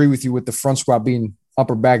got to agree with you with the front squat being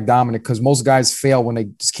upper back dominant, because most guys fail when they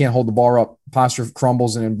just can't hold the bar up. Posture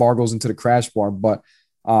crumbles and then bar goes into the crash bar. But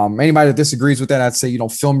Anybody that disagrees with that, I'd say,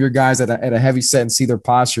 film your guys at a heavy set and see their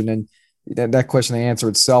posture. And then that question will answer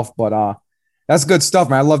itself. But that's good stuff,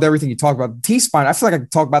 man. I loved everything you talked about. T-spine, I feel like I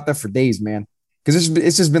could talk about that for days, man. Because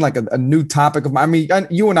it's just been like a new topic of,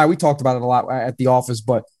 you and I, we talked about it a lot at the office,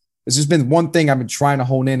 but it's just been one thing I've been trying to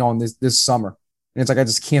hone in on this summer. And it's like, I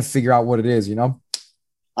just can't figure out what it is,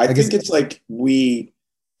 I think it's like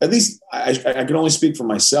at least I can only speak for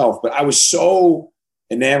myself, but I was so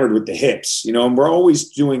enamored with the hips, and we're always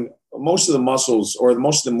doing most of the muscles or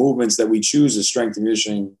most of the movements that we choose as strength and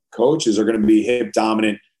conditioning coaches are going to be hip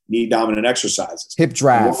dominant, knee dominant exercises. Hip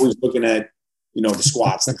drive. We're always looking at, the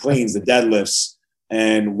squats, the cleans, the deadlifts.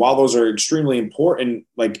 And while those are extremely important,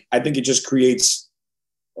 like I think it just creates,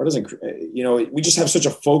 or doesn't, we just have such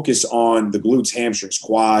a focus on the glutes, hamstrings,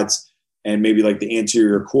 quads, and maybe like the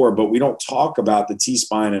anterior core, but we don't talk about the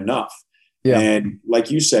T-spine enough. Yeah. And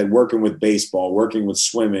like you said, working with baseball, working with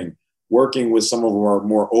swimming, working with some of our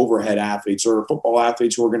more overhead athletes or football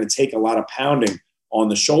athletes who are going to take a lot of pounding on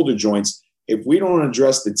the shoulder joints. If we don't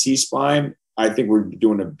address the T-spine, I think we're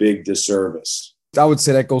doing a big disservice. I would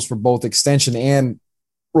say that goes for both extension and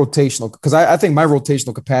rotational, because I think my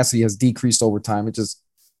rotational capacity has decreased over time. That's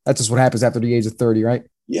just what happens after the age of 30, right?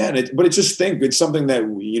 Yeah, but it's something that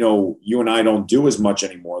you and I don't do as much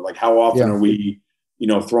anymore. Like how often are we,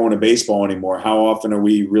 throwing a baseball anymore? How often are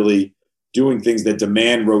we really doing things that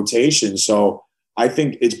demand rotation? So I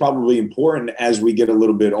think it's probably important as we get a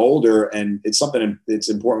little bit older, and it's something that's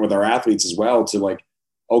important with our athletes as well to like,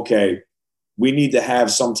 okay, we need to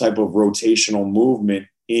have some type of rotational movement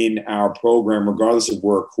in our program, regardless if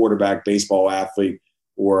we're a quarterback, baseball athlete,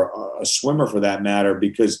 or a swimmer for that matter,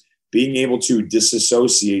 because being able to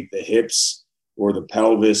disassociate the hips or the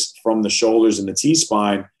pelvis from the shoulders and the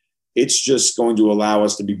T-spine, it's just going to allow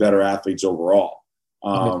us to be better athletes overall.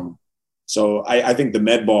 So I think the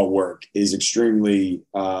med ball work is extremely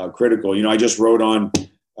critical. I just wrote on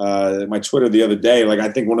my Twitter the other day, like I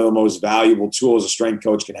think one of the most valuable tools a strength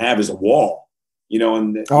coach can have is a wall. I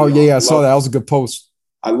saw that. That was a good post.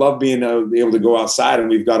 I love being able to go outside and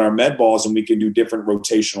we've got our med balls and we can do different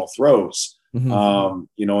rotational throws. Mm-hmm.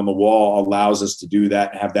 And the wall allows us to do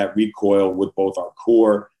that and have that recoil with both our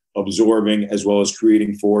core absorbing as well as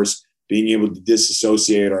creating force, being able to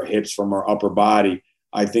disassociate our hips from our upper body.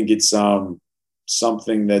 I think it's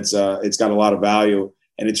something that's it's got a lot of value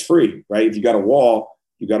and it's free, right? If you got a wall,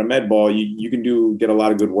 you got a med ball, you can get a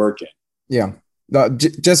lot of good work in. Yeah.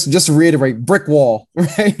 Just to reiterate, brick wall,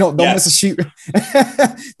 right? Don't miss a sheet.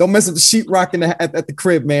 Don't mess up the sheetrock at the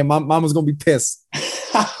crib, man. Mama's gonna be pissed.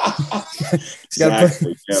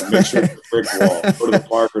 Exactly. Make sure it's a brick wall. Go to the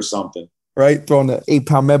park or something. Right, throwing the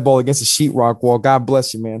 8-pound med ball against a sheetrock wall. God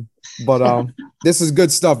bless you, man. But this is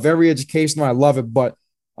good stuff. Very educational. I love it. But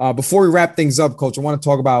before we wrap things up, Coach, I want to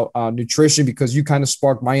talk about nutrition because you kind of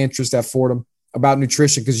sparked my interest at Fordham about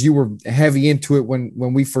nutrition because you were heavy into it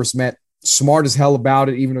when we first met. Smart as hell about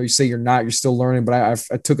it, even though you say you're not, you're still learning, but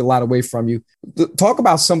I took a lot away from you. Talk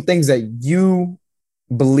about some things that you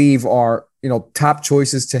believe are, top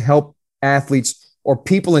choices to help athletes or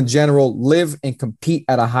people in general live and compete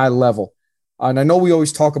at a high level. And I know we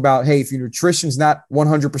always talk about, hey, if your nutrition's not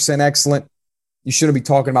 100% excellent, you shouldn't be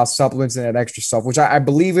talking about supplements and that extra stuff, which I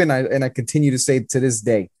believe in and I continue to say to this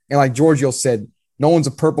day. And like Giorgio said, no one's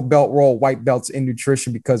a purple belt, we're all white belts in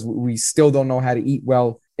nutrition because we still don't know how to eat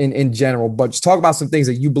well in general. But just talk about some things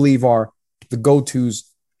that you believe are the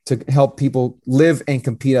go-tos to help people live and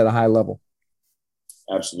compete at a high level.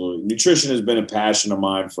 Absolutely. Nutrition has been a passion of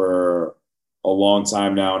mine for a long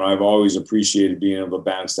time now, and I've always appreciated being able to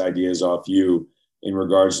bounce ideas off you in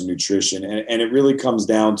regards to nutrition. And it really comes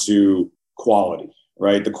down to quality,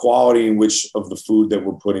 right? The quality in which of the food that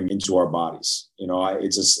we're putting into our bodies.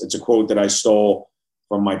 It's a quote that I stole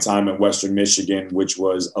from my time at Western Michigan, which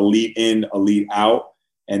was elite in, elite out.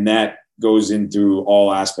 And that goes into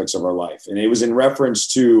all aspects of our life. And it was in reference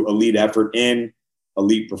to elite effort in,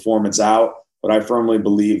 elite performance out. But I firmly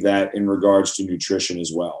believe that in regards to nutrition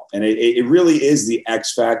as well. And it really is the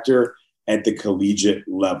X factor at the collegiate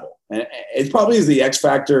level. And it probably is the X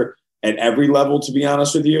factor at every level, to be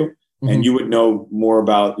honest with you. Mm-hmm. And you would know more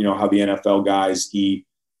about, how the NFL guys eat.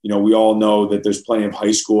 We all know that there's plenty of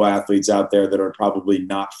high school athletes out there that are probably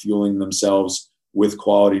not fueling themselves with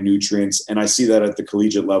quality nutrients. And I see that at the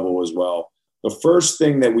collegiate level as well. The first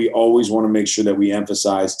thing that we always want to make sure that we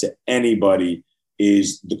emphasize to anybody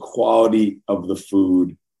is the quality of the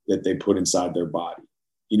food that they put inside their body.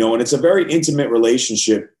 And it's a very intimate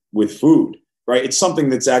relationship with food, right? It's something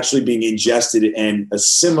that's actually being ingested and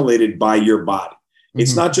assimilated by your body. Mm-hmm.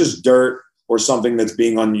 It's not just dirt or something that's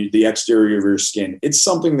being on the exterior of your skin. It's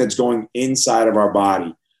something that's going inside of our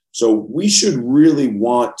body So we should really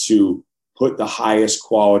want to put the highest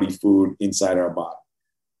quality food inside our body.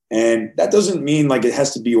 And that doesn't mean like it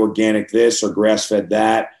has to be organic this or grass-fed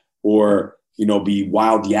that, or, be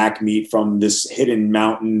wild yak meat from this hidden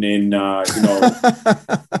mountain in,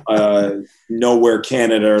 nowhere,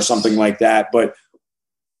 Canada or something like that. But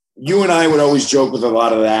you and I would always joke with a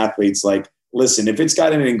lot of the athletes, like, listen, if it's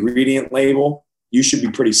got an ingredient label, you should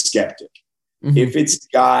be pretty skeptic. Mm-hmm. If it's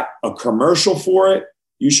got a commercial for it,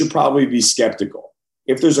 you should probably be skeptical.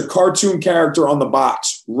 If there's a cartoon character on the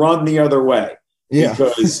box, run the other way. Yeah.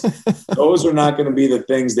 Because those are not going to be the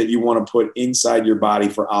things that you want to put inside your body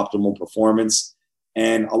for optimal performance.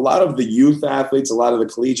 And a lot of the youth athletes, a lot of the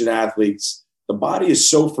collegiate athletes, the body is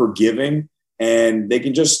so forgiving and they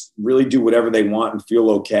can just really do whatever they want and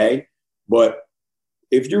feel okay. But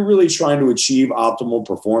if you're really trying to achieve optimal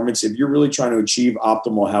performance, if you're really trying to achieve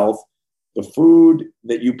optimal health, the food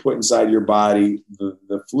that you put inside your body,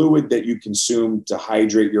 the fluid that you consume to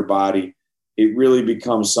hydrate your body, it really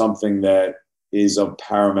becomes something that is of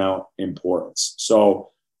paramount importance.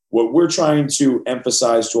 So what we're trying to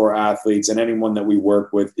emphasize to our athletes and anyone that we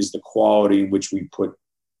work with is the quality in which we put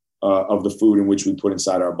of the food in which we put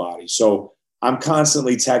inside our body. So I'm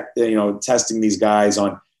constantly testing these guys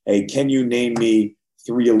on, hey, can you name me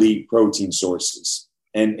 3 elite protein sources?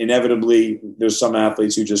 And inevitably, there's some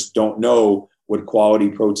athletes who just don't know what quality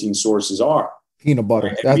protein sources are. Peanut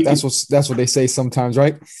butter. That's what they say sometimes,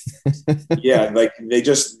 right? Yeah, like they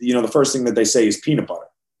just, the first thing that they say is peanut butter.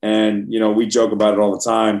 And, we joke about it all the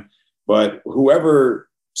time. But whoever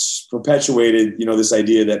perpetuated, this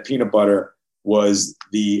idea that peanut butter was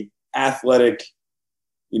the athletic,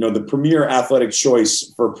 the premier athletic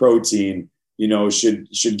choice for protein,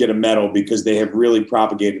 should get a medal because they have really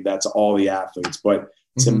propagated that to all the athletes. But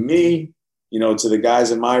to me, to the guys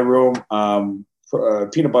in my room,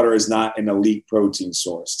 peanut butter is not an elite protein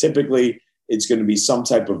source. Typically, it's going to be some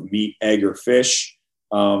type of meat, egg, or fish,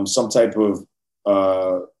 some type of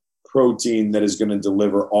protein that is going to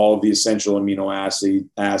deliver all of the essential amino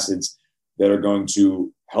acids that are going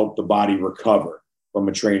to help the body recover from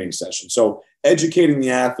a training session. So educating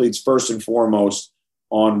the athletes first and foremost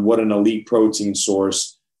on what an elite protein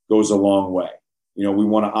source goes a long way. We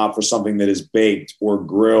want to opt for something that is baked or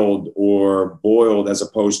grilled or boiled as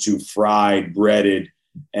opposed to fried, breaded,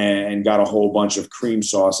 and got a whole bunch of cream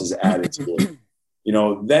sauces added to it.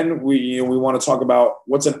 Then we want to talk about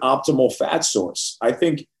what's an optimal fat source. I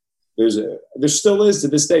think there still is to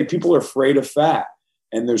this day. People are afraid of fat,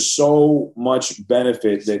 and there's so much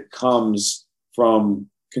benefit that comes from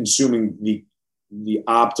consuming the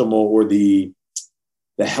optimal or the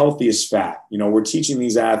healthiest fat. We're teaching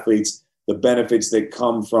these athletes the benefits that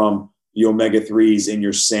come from the omega-3s in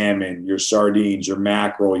your salmon, your sardines, your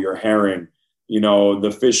mackerel, your herring,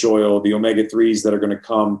 the fish oil, the omega-3s that are going to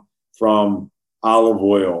come from olive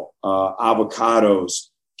oil, avocados,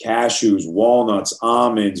 cashews, walnuts,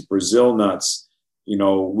 almonds, Brazil nuts.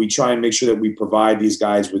 We try and make sure that we provide these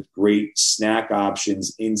guys with great snack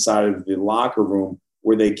options inside of the locker room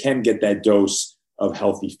where they can get that dose of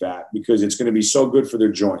healthy fat, because it's going to be so good for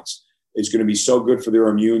their joints. It's going to be so good for their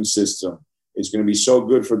immune system. It's going to be so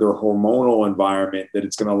good for their hormonal environment that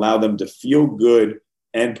it's going to allow them to feel good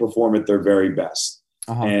and perform at their very best.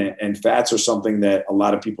 Uh-huh. And fats are something that a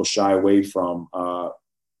lot of people shy away from,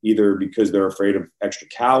 either because they're afraid of extra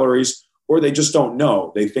calories or they just don't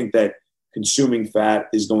know. They think that consuming fat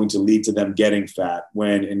is going to lead to them getting fat,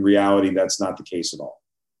 when in reality, that's not the case at all.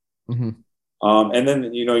 Mm-hmm. And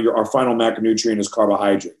then, our final macronutrient is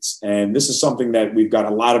carbohydrates. And this is something that we've got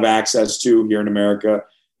a lot of access to here in America,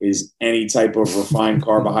 is any type of refined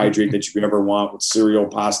carbohydrate that you could ever want, with cereal,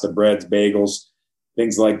 pasta, breads, bagels,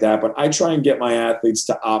 things like that. But I try and get my athletes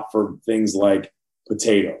to opt for things like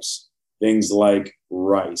potatoes, things like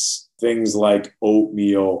rice, things like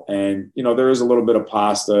oatmeal. And, there is a little bit of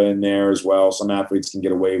pasta in there as well. Some athletes can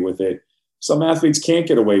get away with it. Some athletes can't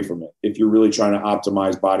get away from it if you're really trying to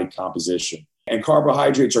optimize body composition. And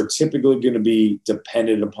carbohydrates are typically going to be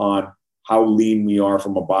dependent upon how lean we are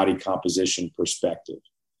from a body composition perspective.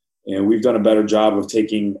 And we've done a better job of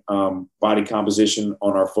taking body composition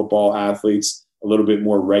on our football athletes a little bit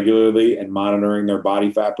more regularly and monitoring their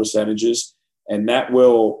body fat percentages. And that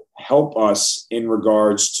will help us in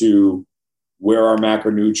regards to where our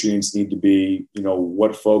macronutrients need to be,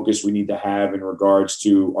 what focus we need to have in regards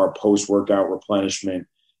to our post-workout replenishment.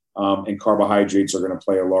 And carbohydrates are going to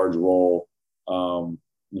play a large role,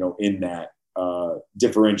 in that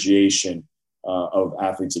differentiation of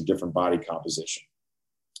athletes of different body composition.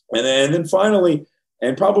 And then finally,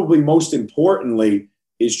 and probably most importantly,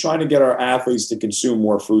 is trying to get our athletes to consume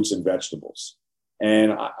more fruits and vegetables.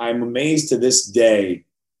 And I'm amazed to this day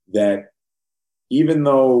that even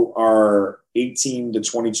though our 18 to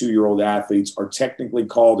 22-year-old athletes are technically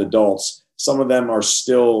called adults, some of them are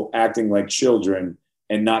still acting like children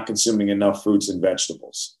and not consuming enough fruits and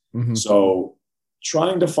vegetables. Mm-hmm. So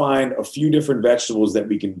trying to find a few different vegetables that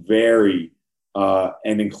we can vary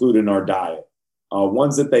and include in our diet,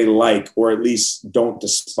 ones that they like or at least don't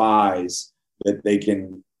despise, that they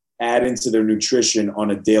can add into their nutrition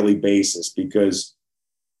on a daily basis. Because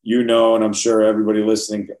and I'm sure everybody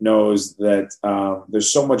listening knows that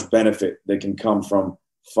there's so much benefit that can come from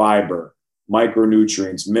fiber,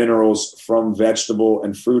 micronutrients, minerals from vegetable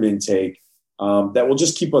and fruit intake that will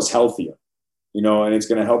just keep us healthier, and it's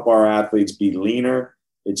going to help our athletes be leaner.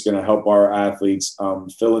 It's going to help our athletes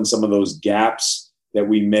fill in some of those gaps that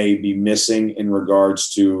we may be missing in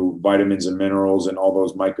regards to vitamins and minerals and all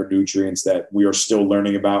those micronutrients that we are still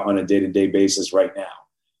learning about on a day-to-day basis right now.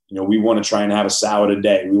 We want to try and have a salad a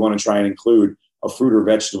day. We want to try and include a fruit or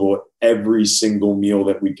vegetable every single meal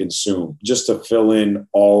that we consume, just to fill in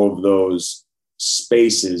all of those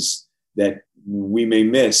spaces that we may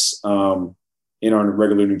miss in our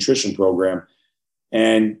regular nutrition program.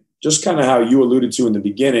 And just kind of how you alluded to in the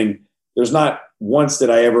beginning, there's not once did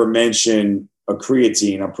I ever mention a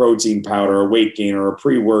creatine, a protein powder, a weight gainer, a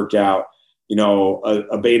pre-workout,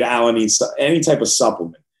 a beta-alanine, any type of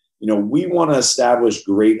supplement. We want to establish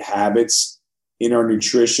great habits in our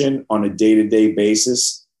nutrition on a day-to-day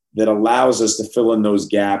basis that allows us to fill in those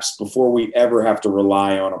gaps before we ever have to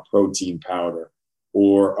rely on a protein powder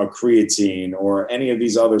or a creatine or any of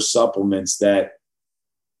these other supplements that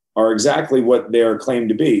are exactly what they're claimed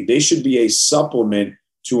to be. They should be a supplement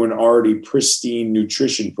to an already pristine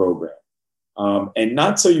nutrition program. And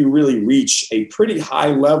not till you really reach a pretty high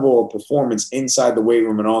level of performance inside the weight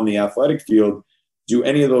room and on the athletic field do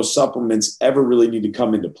any of those supplements ever really need to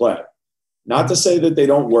come into play. Not to say that they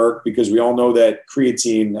don't work, because we all know that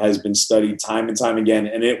creatine has been studied time and time again,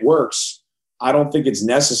 and it works. I don't think it's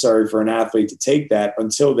necessary for an athlete to take that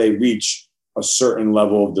until they reach a certain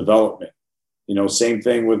level of development. Same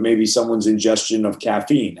thing with maybe someone's ingestion of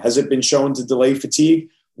caffeine. Has it been shown to delay fatigue?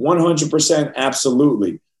 100%,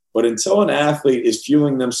 absolutely. But until an athlete is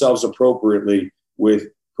fueling themselves appropriately with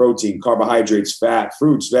protein, carbohydrates, fat,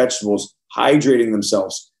 fruits, vegetables, hydrating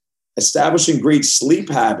themselves, establishing great sleep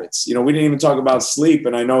habits. We didn't even talk about sleep,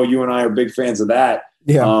 and I know you and I are big fans of that.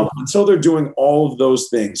 Yeah. Until they're doing all of those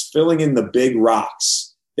things, filling in the big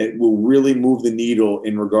rocks that will really move the needle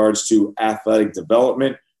in regards to athletic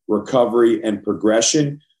development, recovery, and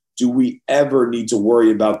progression, do we ever need to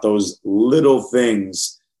worry about those little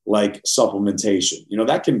things like supplementation?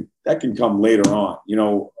 That can come later on.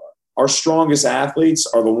 Our strongest athletes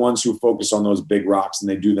are the ones who focus on those big rocks, and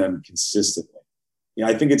they do them consistently.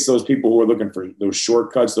 I think it's those people who are looking for those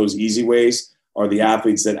shortcuts, those easy ways, are the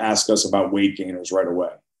athletes that ask us about weight gainers right away.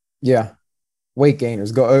 Yeah. Weight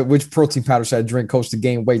gainers. Go. Which protein powder should I drink, coach, to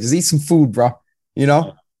gain weight? Just eat some food, bro.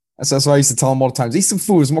 That's what I used to tell them all the time. Just eat some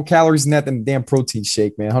food. There's more calories in that than a damn protein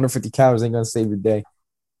shake, man. 150 calories ain't going to save your day.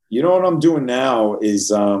 What I'm doing now is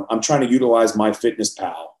I'm trying to utilize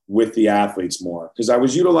MyFitnessPal with the athletes more, because I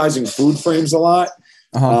was utilizing food frames a lot,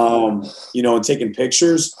 and taking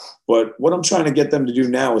pictures. But what I'm trying to get them to do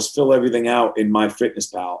now is fill everything out in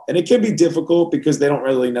MyFitnessPal. And it can be difficult because they don't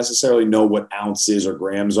really necessarily know what ounces or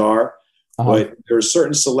grams are. But there are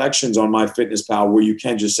certain selections on MyFitnessPal where you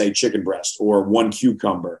can just say chicken breast or 1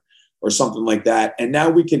 cucumber or something like that. And now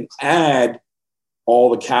we can add all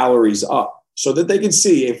the calories up so that they can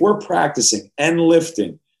see if we're practicing and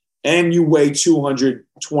lifting and you weigh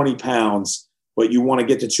 220 pounds, but you want to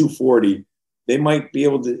get to 240, they might be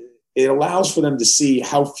able to, it allows for them to see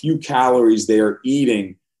how few calories they are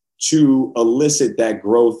eating to elicit that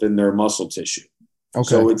growth in their muscle tissue. Okay.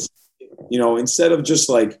 So it's, instead of just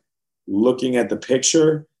like looking at the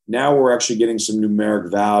picture, now we're actually getting some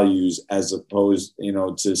numeric values as opposed,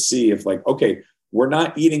 to see if like, okay, we're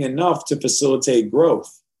not eating enough to facilitate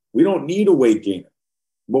growth. We don't need a weight gainer.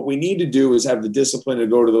 What we need to do is have the discipline to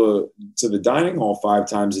go to the dining hall 5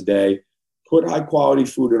 times a day, put high quality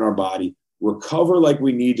food in our body, recover like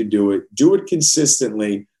we need to do it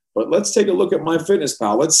consistently. But let's take a look at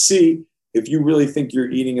MyFitnessPal. Let's see if you really think you're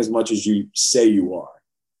eating as much as you say you are.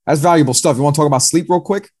 That's valuable stuff. You want to talk about sleep real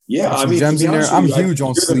quick? Yeah, I mean, gems in there. I'm huge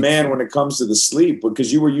on sleep. You're the man when it comes to the sleep,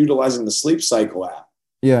 because you were utilizing the Sleep Cycle app.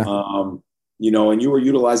 Yeah. And you were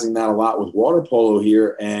utilizing that a lot with water polo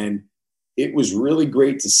here, and it was really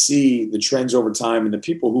great to see the trends over time. And the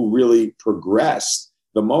people who really progressed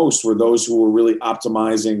the most were those who were really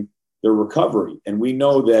optimizing their recovery. And we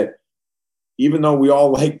know that even though we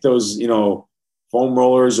all like those, foam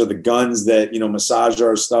rollers or the guns that, massage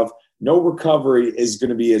our stuff, no recovery is going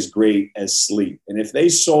to be as great as sleep. And if they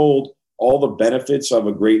sold all the benefits of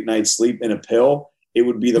a great night's sleep in a pill, it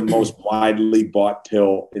would be the most widely bought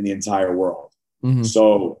pill in the entire world. Mm-hmm.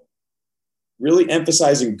 So really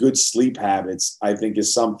emphasizing good sleep habits, I think,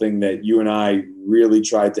 is something that you and I really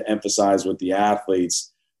tried to emphasize with the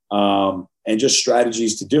athletes, and just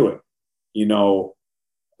strategies to do it.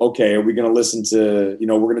 Okay, are we going to listen to,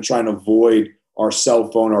 we're going to try and avoid our cell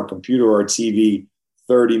phone, our computer, or our TV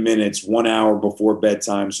 30 minutes, 1 hour before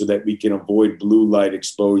bedtime so that we can avoid blue light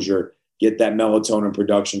exposure, get that melatonin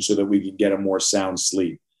production so that we can get a more sound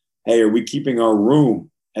sleep. Hey, are we keeping our room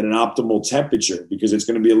at an optimal temperature? Because it's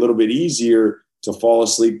going to be a little bit easier to fall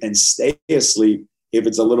asleep and stay asleep if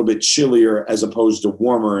it's a little bit chillier as opposed to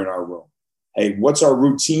warmer in our room. Hey, what's our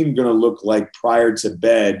routine going to look like prior to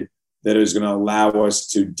bed that is going to allow us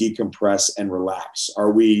to decompress and relax?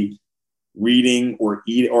 Are we reading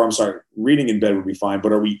reading in bed would be fine,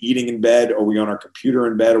 but are we eating in bed? Are we on our computer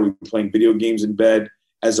in bed? Are we playing video games in bed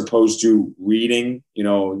as opposed to reading,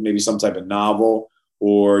 maybe some type of novel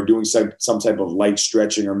or doing some type of light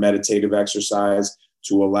stretching or meditative exercise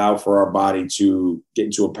to allow for our body to get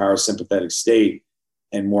into a parasympathetic state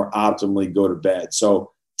and more optimally go to bed?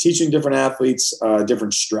 So teaching different athletes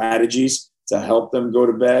different strategies to help them go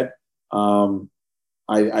to bed,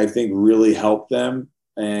 I think really help them.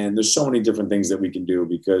 And there's so many different things that we can do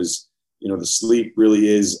because, the sleep really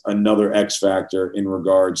is another X factor in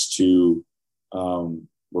regards to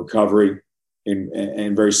recovery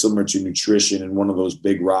and very similar to nutrition and one of those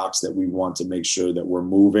big rocks that we want to make sure that we're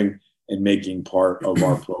moving and making part of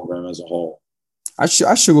our program as a whole. I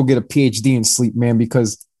should go get a PhD in sleep, man,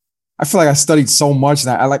 because I feel like I studied so much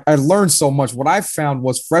and I learned so much. What I found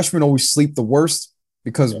was freshmen always sleep the worst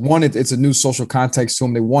because one, it's a new social context to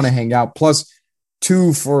them. They want to hang out. Plus,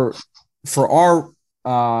 two, for our,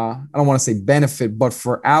 I don't want to say benefit, but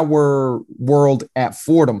for our world at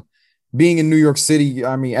Fordham, being in New York City,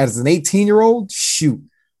 I mean, as an 18-year-old, shoot,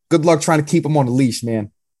 good luck trying to keep them on the leash,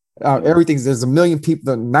 man. There's 1 million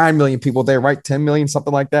people, 9 million people there, right? 10 million,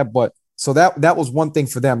 something like that. But so that was one thing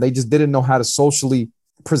for them. They just didn't know how to socially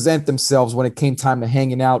present themselves when it came time to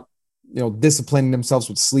hanging out, disciplining themselves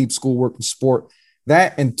with sleep, schoolwork, and sport.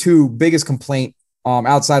 That, and two, biggest complaint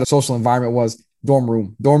outside of social environment was dorm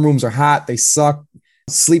room. Dorm rooms are hot. They suck.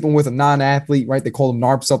 Sleeping with a non-athlete, right? They call them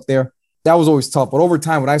NARPs up there. That was always tough. But over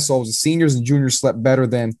time, what I saw was the seniors and juniors slept better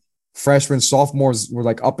than freshmen. Sophomores were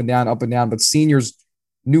like up and down. But seniors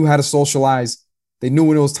knew how to socialize. They knew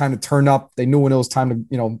when it was time to turn up. They knew when it was time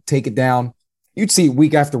to, take it down. You'd see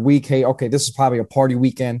week after week, hey, okay, this is probably a party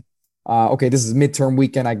weekend. Okay, this is midterm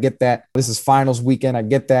weekend. I get that. This is finals weekend. I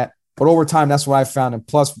get that. But over time, that's what I found. And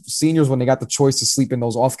plus, seniors, when they got the choice to sleep in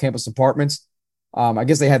those off-campus apartments, I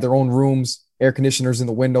guess they had their own rooms, air conditioners in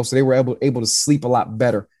the window, so they were able to sleep a lot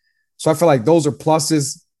better. So I feel like those are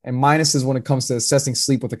pluses and minuses when it comes to assessing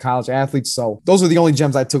sleep with a college athlete. So those are the only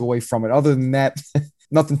gems I took away from it. Other than that,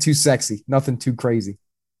 nothing too sexy, nothing too crazy.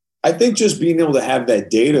 I think just being able to have that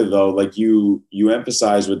data, though, like you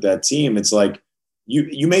emphasize with that team, it's like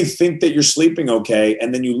you may think that you're sleeping okay,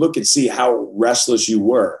 and then you look and see how restless you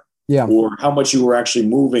were, or how much you were actually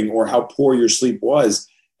moving, or how poor your sleep was.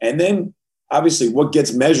 And then obviously what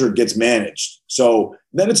gets measured gets managed. So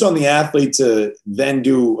then it's on the athlete to then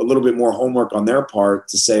do a little bit more homework on their part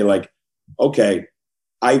to say, like, okay,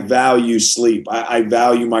 I value sleep. I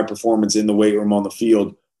value my performance in the weight room, on the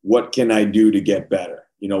field. What can I do to get better?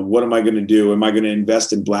 What am I going to do? Am I going to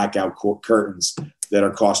invest in blackout curtains that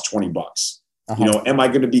are cost $20? Am I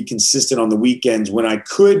going to be consistent on the weekends when I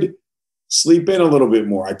could sleep in a little bit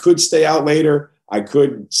more? I could stay out later. I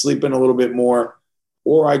could sleep in a little bit more.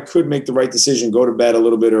 Or I could make the right decision, go to bed a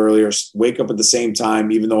little bit earlier, wake up at the same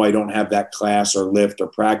time, even though I don't have that class or lift or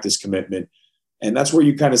practice commitment. And that's where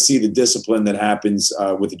you kind of see the discipline that happens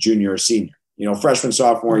with a junior or senior. Freshman,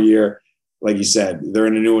 sophomore year, like you said, they're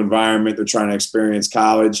in a new environment. They're trying to experience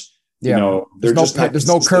college. Yeah. There's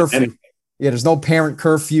no curfew. Anything. Yeah, there's no parent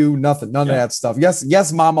curfew, nothing, none of that stuff.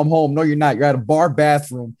 Yes, mom, I'm home. No, you're not. You're at a bar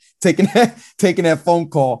bathroom taking that phone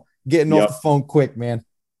call, getting off the phone quick, man.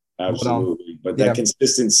 Absolutely. But that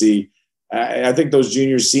consistency, I think those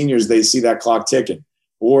juniors, seniors, they see that clock ticking,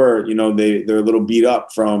 or, they're a little beat up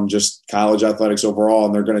from just college athletics overall,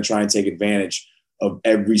 and they're going to try and take advantage of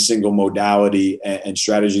every single modality and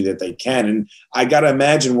strategy that they can. And I got to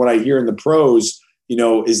imagine what I hear in the pros,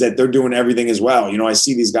 is that they're doing everything as well. I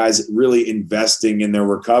see these guys really investing in their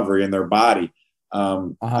recovery and their body.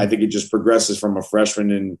 I think it just progresses from a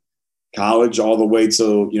freshman in college all the way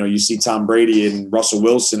to, you see Tom Brady and Russell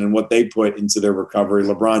Wilson and what they put into their recovery.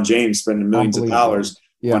 LeBron James spending millions of dollars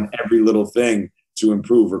on every little thing to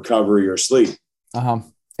improve recovery or sleep. And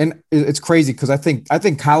And it's crazy because I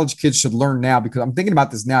think college kids should learn now, because I'm thinking about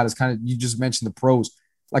this now. It's kind of, you just mentioned the pros.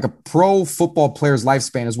 Like a pro football player's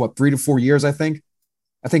lifespan is what, 3 to 4 years, I think.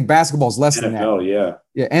 I think basketball is less than that. NFL, yeah.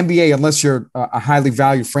 Yeah, NBA, unless you're a highly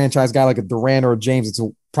valued franchise guy like a Durant or a James, it's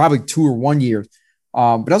probably 2 or 1 year.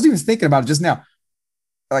 But I was even thinking about it just now.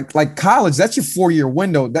 Like college, that's your 4-year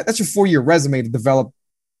window. That's your 4-year resume to develop,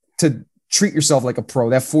 to treat yourself like a pro,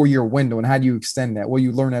 that 4-year window. And how do you extend that? Well,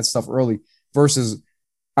 you learn that stuff early versus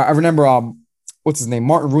I remember, what's his name?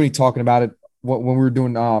 Martin Rooney talking about it when we were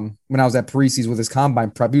doing, when I was at Parisi's with his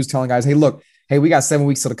combine prep. He was telling guys, hey, we got 7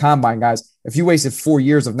 weeks to the combine, guys. If you wasted 4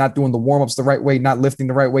 years of not doing the warm-ups the right way, not lifting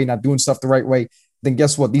the right way, not doing stuff the right way, then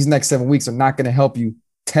guess what? These next 7 weeks are not going to help you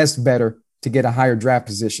test better to get a higher draft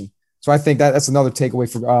position. So I think that's another takeaway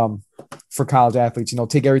for college athletes.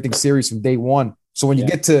 Take everything serious from day one. So when you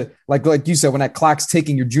get to, like you said, when that clock's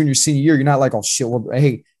ticking your junior, senior year, you're not like, oh shit, well,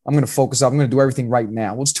 hey, I'm going to focus up. I'm going to do everything right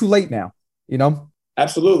now. Well, it's too late now,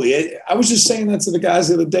 Absolutely. I was just saying that to the guys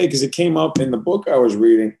the other day because it came up in the book I was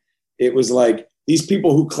reading. It was like these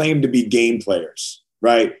people who claim to be game players,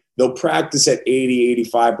 right? They'll practice at 80,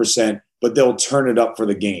 85%, but they'll turn it up for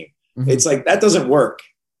the game. Mm-hmm. It's like, that doesn't work.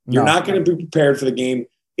 You're not going to be prepared for the game.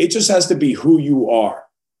 It just has to be who you are,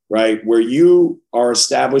 right? Where you are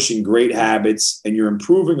establishing great habits and you're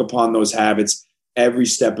improving upon those habits every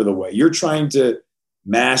step of the way. You're trying to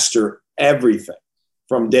master everything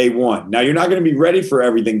from day one. Now, you're not going to be ready for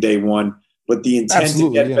everything day one, but the intent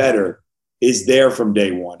to get better is there from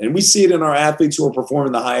day one. And we see it in our athletes who are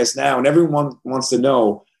performing the highest now. And everyone wants to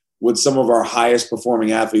know what some of our highest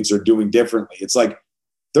performing athletes are doing differently. It's like,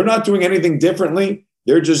 they're not doing anything differently.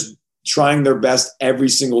 They're just trying their best every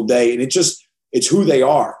single day. And it's who they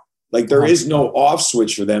are. Like, there is no off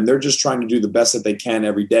switch for them. They're just trying to do the best that they can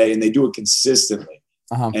every day. And they do it consistently.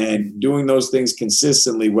 And doing those things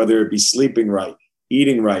consistently, whether it be sleeping right,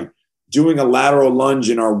 eating right, doing a lateral lunge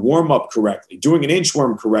in our warm-up correctly, doing an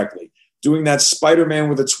inchworm correctly, doing that Spider-Man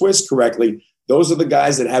with a twist correctly, those are the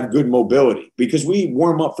guys that have good mobility, because we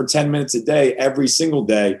warm up for 10 minutes a day, every single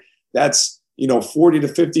day. That's, 40 to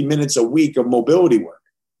 50 minutes a week of mobility work.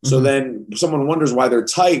 So then someone wonders why they're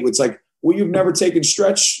tight. It's like, well, you've never taken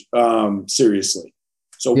stretch seriously.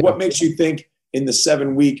 So what makes you think in the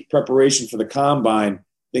 7-week preparation for the combine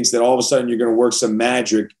thinks that all of a sudden you're going to work some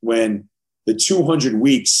magic when the 200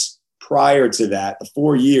 weeks prior to that, the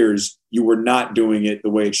 4 years, you were not doing it the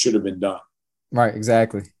way it should have been done. Right.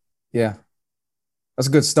 Exactly. Yeah. That's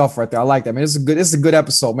good stuff right there. I like that, man. It's a good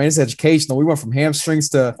episode, man. It's educational. We went from hamstrings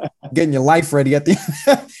to getting your life ready at the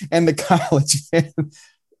end of college,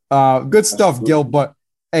 man. Good stuff, Gil. But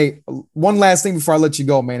hey, one last thing before I let you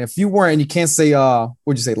go, man. If you weren't, and you can't say,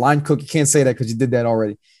 what'd you say, line cook? You can't say that because you did that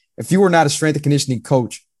already. If you were not a strength and conditioning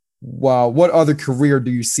coach, what other career do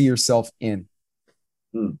you see yourself in?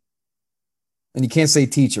 And you can't say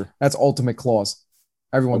teacher. That's ultimate clause.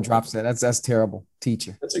 Everyone drops that. That's terrible.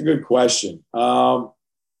 Teacher. That's a good question. To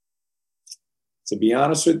be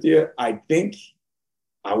honest with you, I think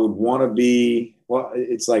I would want to be,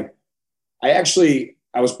 it's like, I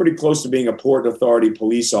was pretty close to being a Port Authority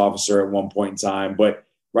police officer at one point in time. But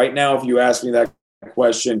right now, if you ask me that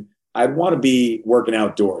question, I'd want to be working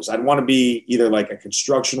outdoors. I'd want to be either like a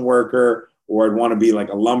construction worker, or I'd want to be like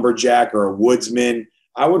a lumberjack or a woodsman.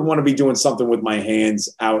 I would want to be doing something with my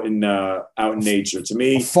hands out in nature. To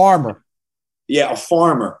me, a farmer. Yeah, a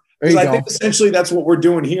farmer. Because I think essentially that's what we're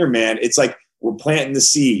doing here, man. It's like we're planting the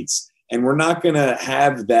seeds, and we're not going to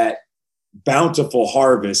have that bountiful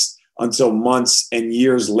harvest until months and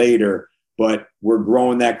years later. But we're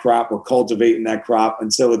growing that crop, we're cultivating that crop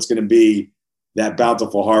until it's going to be that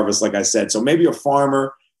bountiful harvest, like I said. So maybe a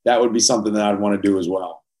farmer, that would be something that I'd want to do as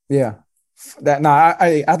well. Yeah.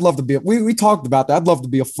 I'd love to be. We talked about that. I'd love to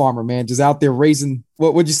be a farmer, man. Just out there raising.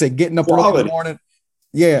 What would you say? Getting up early in the morning.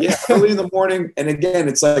 Yeah, early in the morning. And again,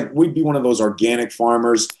 it's like we'd be one of those organic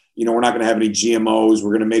farmers. We're not going to have any GMOs. We're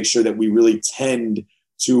going to make sure that we really tend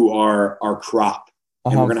to our crop.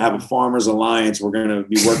 And we're going to have a farmers alliance. We're going to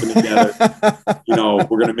be working together. We're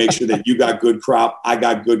going to make sure that you got good crop, I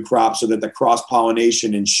got good crop, so that the cross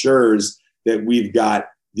pollination ensures that we've got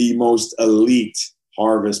the most elite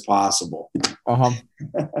harvest possible.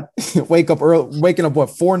 Waking up what,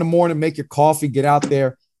 4 a.m, make your coffee, get out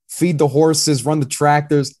there, feed the horses, run the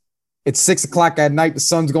tractors. It's 6 o'clock at night, the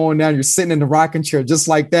sun's going down, you're sitting in the rocking chair just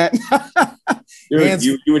like that. Dude,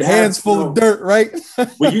 you would have hands full of dirt, right?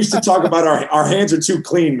 We used to talk about our hands are too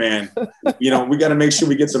clean, man. We got to make sure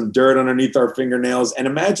we get some dirt underneath our fingernails. And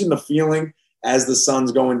imagine the feeling as the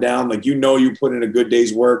sun's going down, like you put in a good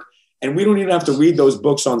day's work. And we don't even have to read those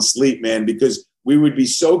books on sleep, man, because we would be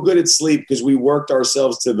so good at sleep because we worked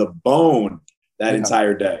ourselves to the bone that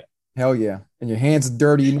entire day. Hell yeah. And your hands are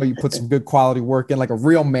dirty. You know, you put some good quality work in like a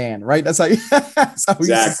real man, right? That's how we Exactly.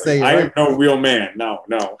 used to say it, right? I am no real man. No.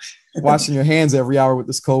 Washing your hands every hour with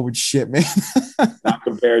this COVID shit, man. Not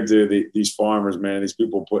compared to these farmers, man. These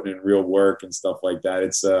people putting in real work and stuff like that.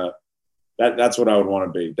 It's that's what I would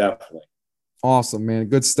want to be, definitely. Awesome, man.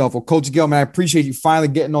 Good stuff. Well, Coach Gill, man, I appreciate you finally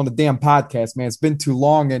getting on the damn podcast, man. It's been too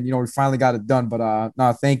long, and we finally got it done. But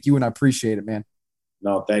no, thank you, and I appreciate it, man.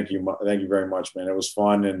 No, thank you very much, man. It was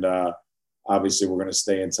fun, and obviously we're gonna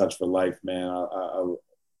stay in touch for life, man. I've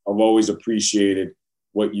always appreciated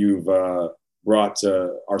what you've brought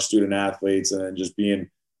to our student athletes, and just being,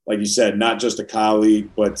 like you said, not just a colleague,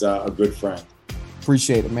 but a good friend.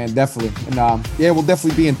 Appreciate it, man. Definitely. And yeah, we'll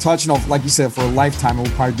definitely be in touch. Like you said, for a lifetime, and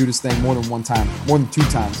we'll probably do this thing more than 1 time, more than 2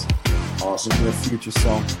 times. Awesome. In the future.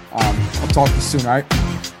 So I'll talk to you soon. All right.